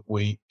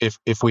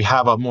if we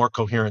have a more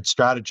coherent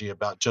strategy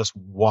about just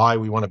why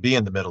we want to be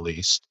in the Middle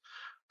East,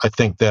 I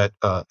think that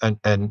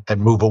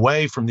and move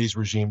away from these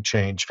regime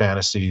change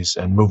fantasies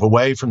and move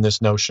away from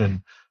this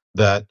notion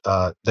that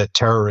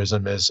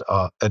terrorism is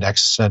an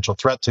existential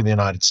threat to the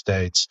United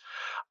States.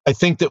 I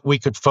think that we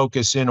could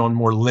focus in on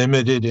more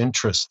limited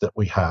interests that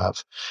we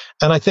have.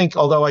 And I think,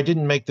 although I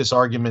didn't make this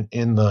argument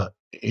in the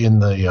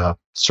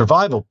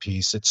survival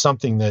piece, it's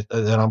something that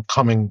I'm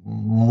coming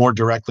more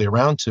directly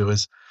around to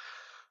is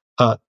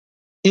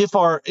if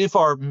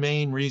our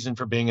main reason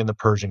for being in the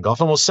Persian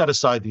Gulf, and we'll set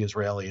aside the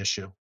Israeli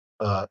issue,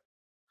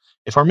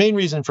 if our main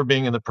reason for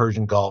being in the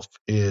Persian Gulf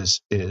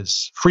is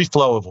free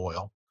flow of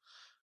oil,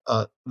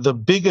 the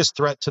biggest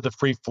threat to the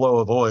free flow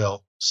of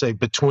oil, say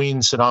between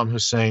Saddam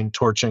Hussein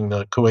torching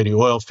the Kuwaiti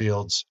oil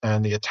fields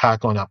and the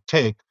attack on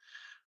Abqaiq,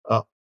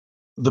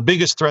 the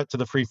biggest threat to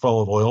the free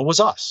flow of oil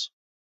was us.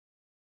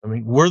 I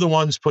mean, we're the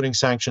ones putting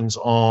sanctions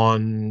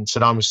on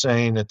Saddam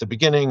Hussein at the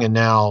beginning, and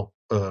now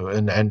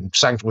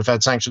we've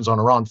had sanctions on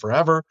Iran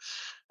forever,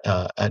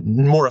 and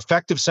more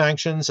effective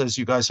sanctions, as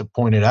you guys have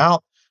pointed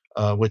out,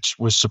 which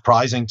was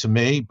surprising to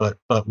me. But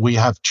we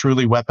have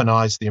truly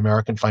weaponized the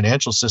American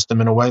financial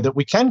system in a way that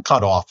we can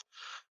cut off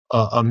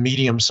a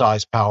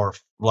medium-sized power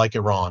like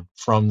Iran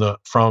from the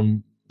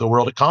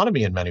world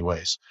economy in many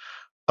ways.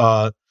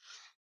 And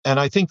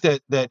I think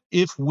that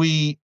if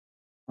we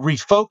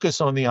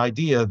refocus on the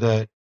idea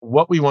that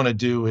what we want to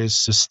do is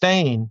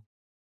sustain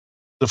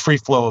the free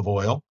flow of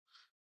oil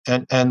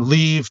and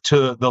leave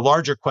to the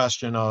larger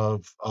question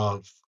of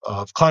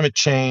climate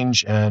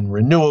change and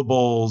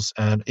renewables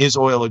and is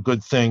oil a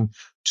good thing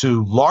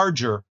to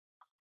larger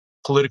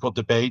political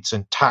debates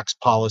and tax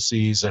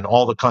policies and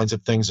all the kinds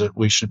of things that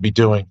we should be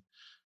doing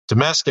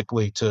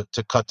domestically to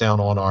cut down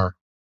on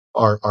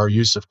our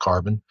use of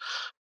carbon.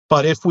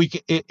 But if we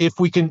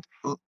can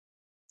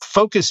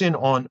focus in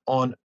on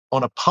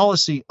a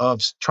policy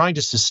of trying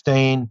to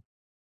sustain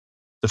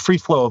the free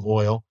flow of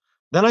oil,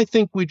 then I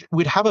think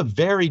we'd have a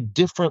very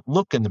different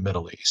look in the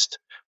Middle East.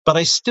 But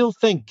I still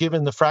think,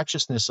 given the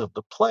fractiousness of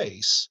the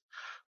place,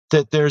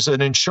 that there's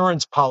an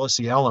insurance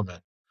policy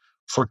element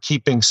for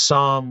keeping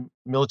some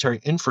military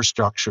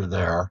infrastructure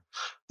there.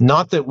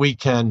 Not that we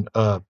can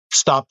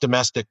stop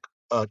domestic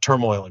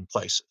turmoil in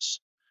places,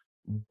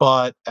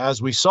 but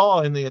as we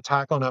saw in the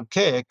attack on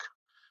Abqaiq,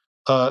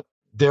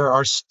 there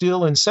are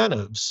still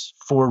incentives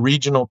for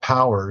regional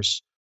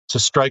powers to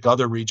strike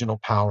other regional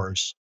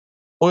powers'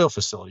 oil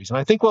facilities. And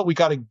I think what we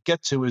got to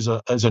get to is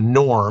a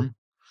norm,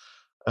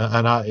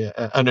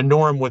 and a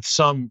norm with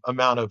some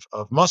amount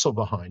of muscle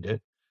behind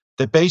it,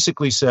 that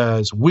basically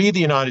says, we, the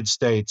United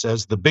States,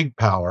 as the big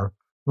power,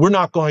 we're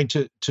not going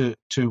to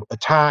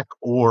attack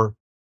or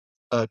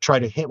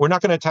we're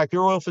not going to attack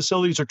your oil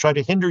facilities or try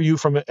to hinder you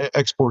from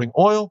exporting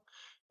oil,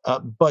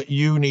 but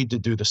you need to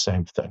do the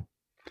same thing.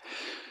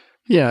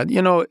 Yeah,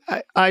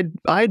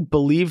 I'd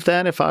believe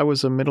that if I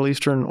was a Middle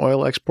Eastern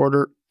oil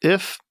exporter,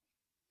 if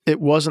it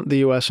wasn't the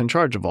U.S. in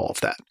charge of all of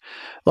that.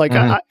 Like,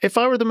 if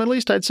I were the Middle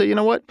East, I'd say, you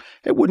know what?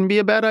 It wouldn't be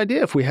a bad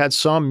idea if we had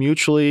some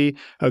mutually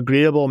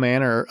agreeable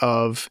manner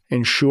of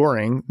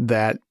ensuring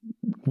that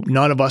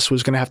none of us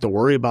was going to have to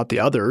worry about the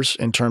others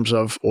in terms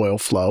of oil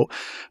flow.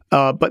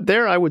 But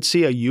there, I would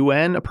see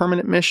a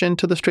permanent mission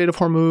to the Strait of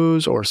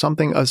Hormuz, or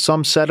something,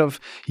 some set of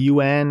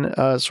UN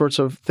sorts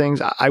of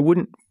things. I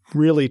wouldn't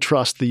really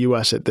trust the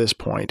U.S. at this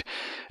point.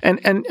 And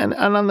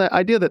on the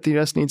idea that the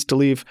U.S. needs to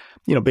leave,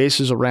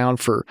 bases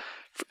around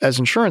as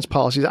insurance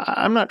policies,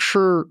 I'm not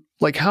sure,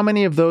 like, how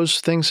many of those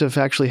things have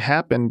actually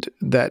happened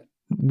that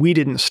we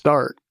didn't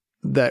start,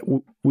 that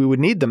we would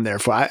need them there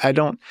for.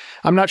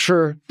 I'm not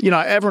sure,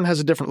 everyone has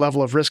a different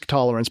level of risk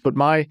tolerance, but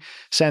my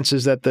sense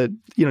is that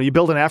you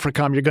build an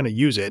AFRICOM, you're going to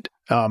use it.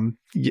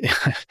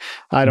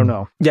 I don't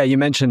know. Yeah, you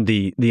mentioned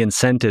the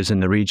incentives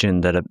in the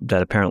region that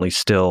apparently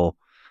still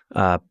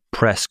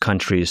press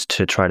countries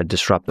to try to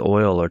disrupt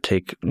oil or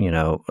take,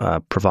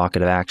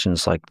 provocative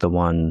actions like the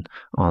one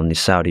on the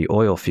Saudi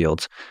oil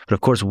fields. But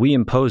of course, we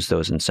imposed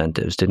those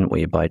incentives, didn't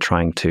we, by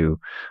trying to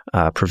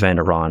prevent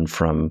Iran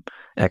from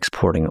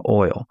exporting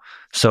oil.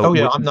 So,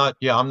 I'm not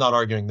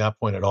arguing that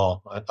point at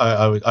all.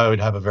 I would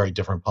have a very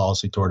different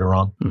policy toward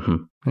Iran.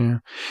 Mm-hmm. Yeah.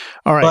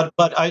 All right.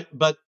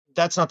 But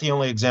that's not the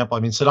only example.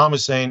 I mean, Saddam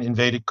Hussein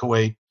invaded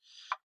Kuwait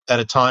at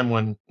a time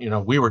when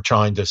we were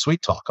trying to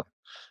sweet talk him.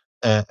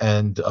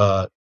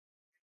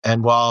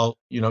 And while,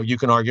 you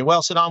can argue,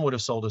 well, Saddam would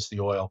have sold us the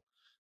oil.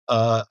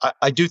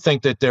 I do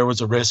think that there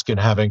was a risk in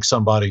having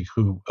somebody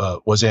who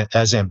was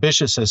as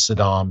ambitious as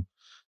Saddam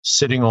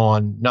sitting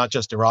on not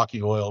just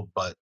Iraqi oil,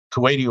 but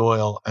Kuwaiti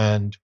oil,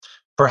 and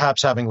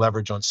perhaps having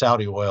leverage on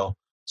Saudi oil.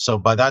 So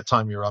by that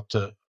time, you're up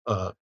to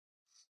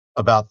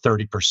about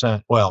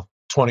 30%. Well,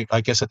 20,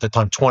 I guess at the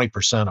time,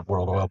 20% of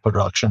world oil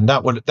production.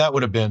 That would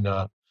have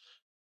been.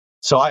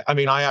 So I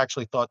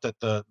actually thought that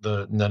the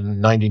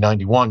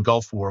 1991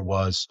 Gulf War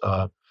was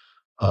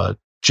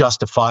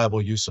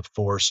justifiable use of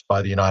force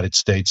by the United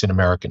States in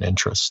American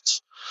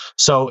interests.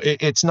 So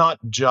it's not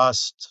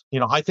just,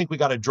 I think we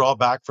got to draw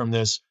back from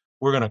this.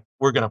 We're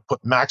gonna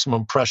put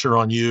maximum pressure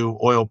on you,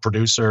 oil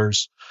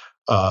producers,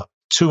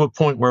 to a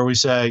point where we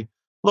say,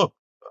 look,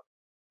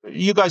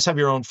 you guys have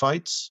your own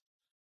fights,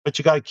 but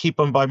you got to keep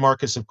them by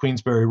Marquess of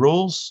Queensberry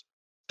rules,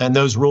 and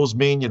those rules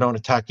mean you don't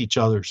attack each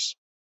other's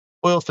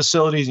oil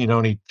facilities, you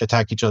don't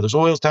attack each other's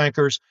oil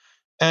tankers,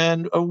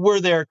 and we're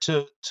there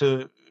to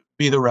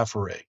be the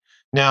referee.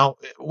 Now,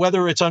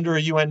 whether it's under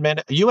a UN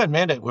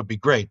mandate would be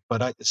great,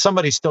 but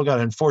somebody's still got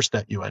to enforce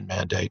that UN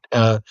mandate.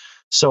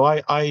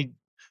 So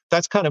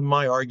that's kind of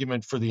my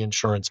argument for the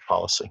insurance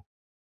policy.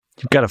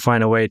 You've got to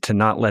find a way to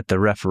not let the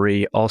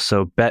referee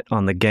also bet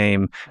on the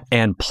game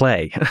and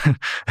play.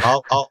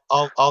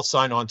 I'll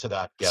sign on to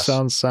that. Yes.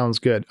 Sounds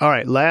good. All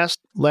right. Last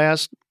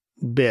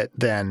bit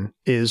then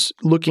is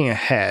looking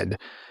ahead.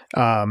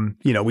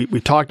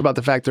 We talked about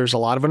the fact there's a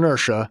lot of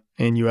inertia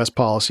in U.S.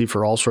 policy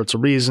for all sorts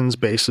of reasons: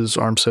 bases,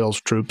 arms sales,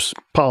 troops,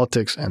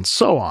 politics, and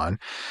so on.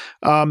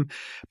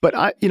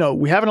 But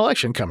we have an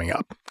election coming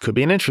up. Could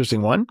be an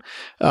interesting one.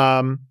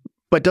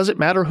 But does it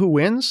matter who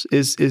wins?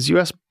 Is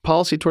U.S.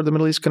 policy toward the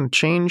Middle East going to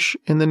change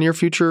in the near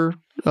future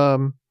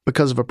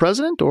because of a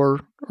president or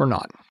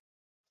not?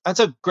 That's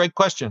a great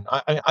question.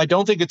 I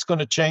don't think it's going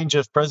to change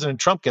if President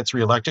Trump gets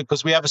reelected,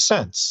 because we have a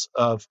sense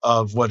of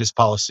what his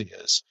policy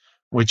is,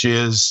 which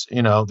is,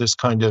 this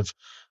kind of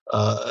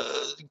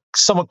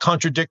somewhat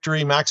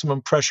contradictory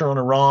maximum pressure on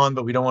Iran,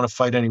 but we don't want to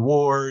fight any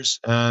wars.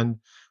 And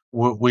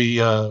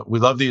we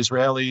love the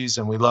Israelis,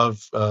 and we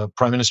love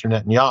Prime Minister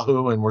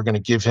Netanyahu, and we're going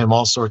to give him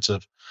all sorts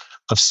of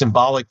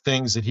symbolic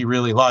things that he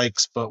really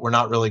likes, but we're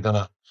not really going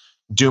to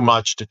do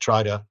much to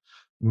try to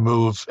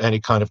move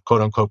any kind of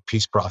quote unquote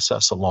peace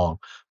process along.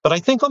 But I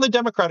think on the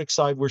Democratic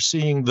side, we're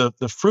seeing the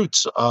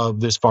fruits of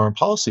this foreign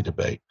policy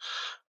debate.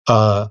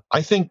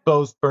 I think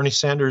both Bernie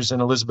Sanders and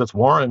Elizabeth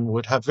Warren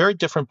would have very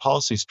different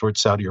policies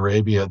towards Saudi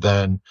Arabia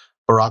than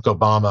Barack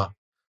Obama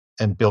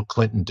and Bill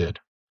Clinton did.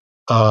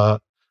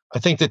 I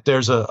think that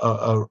there's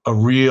a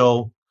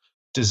real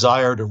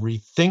desire to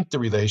rethink the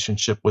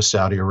relationship with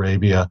Saudi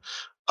Arabia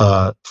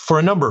for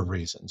a number of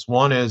reasons.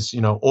 One is,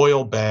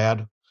 oil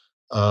bad.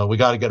 We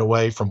got to get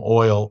away from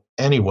oil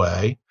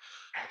anyway.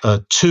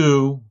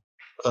 Two,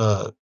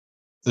 the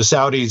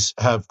Saudis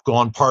have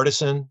gone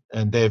partisan,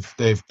 and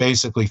they've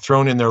basically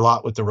thrown in their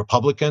lot with the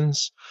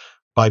Republicans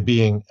by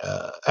being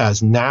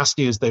as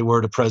nasty as they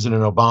were to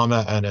President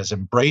Obama and as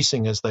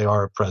embracing as they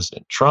are of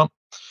President Trump.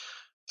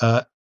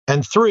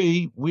 And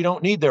three, we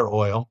don't need their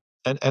oil.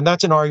 And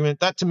that's an argument,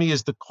 that to me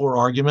is the core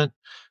argument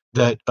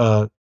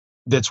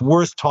that's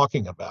worth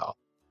talking about.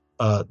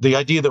 The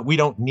idea that we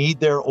don't need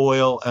their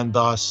oil and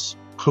thus,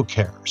 who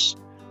cares?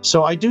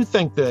 So I do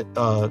think that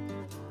a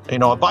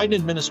Biden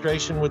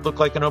administration would look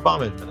like an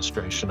Obama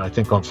administration, I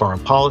think, on foreign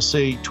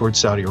policy towards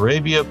Saudi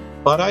Arabia.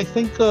 But I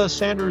think a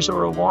Sanders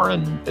or a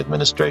Warren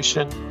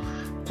administration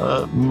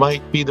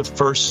might be the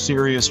first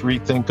serious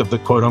rethink of the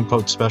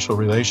quote-unquote special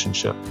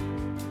relationship.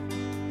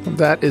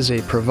 That is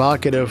a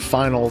provocative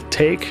final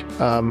take.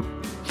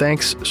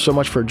 Thanks so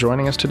much for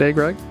joining us today,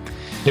 Greg.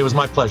 It was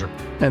my pleasure.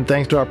 And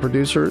thanks to our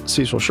producer,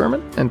 Cecil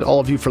Sherman, and all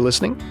of you for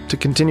listening. To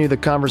continue the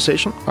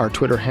conversation, our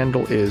Twitter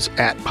handle is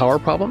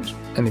 @PowerProblems.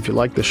 And if you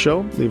like the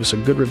show, leave us a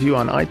good review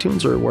on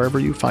iTunes or wherever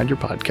you find your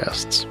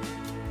podcasts.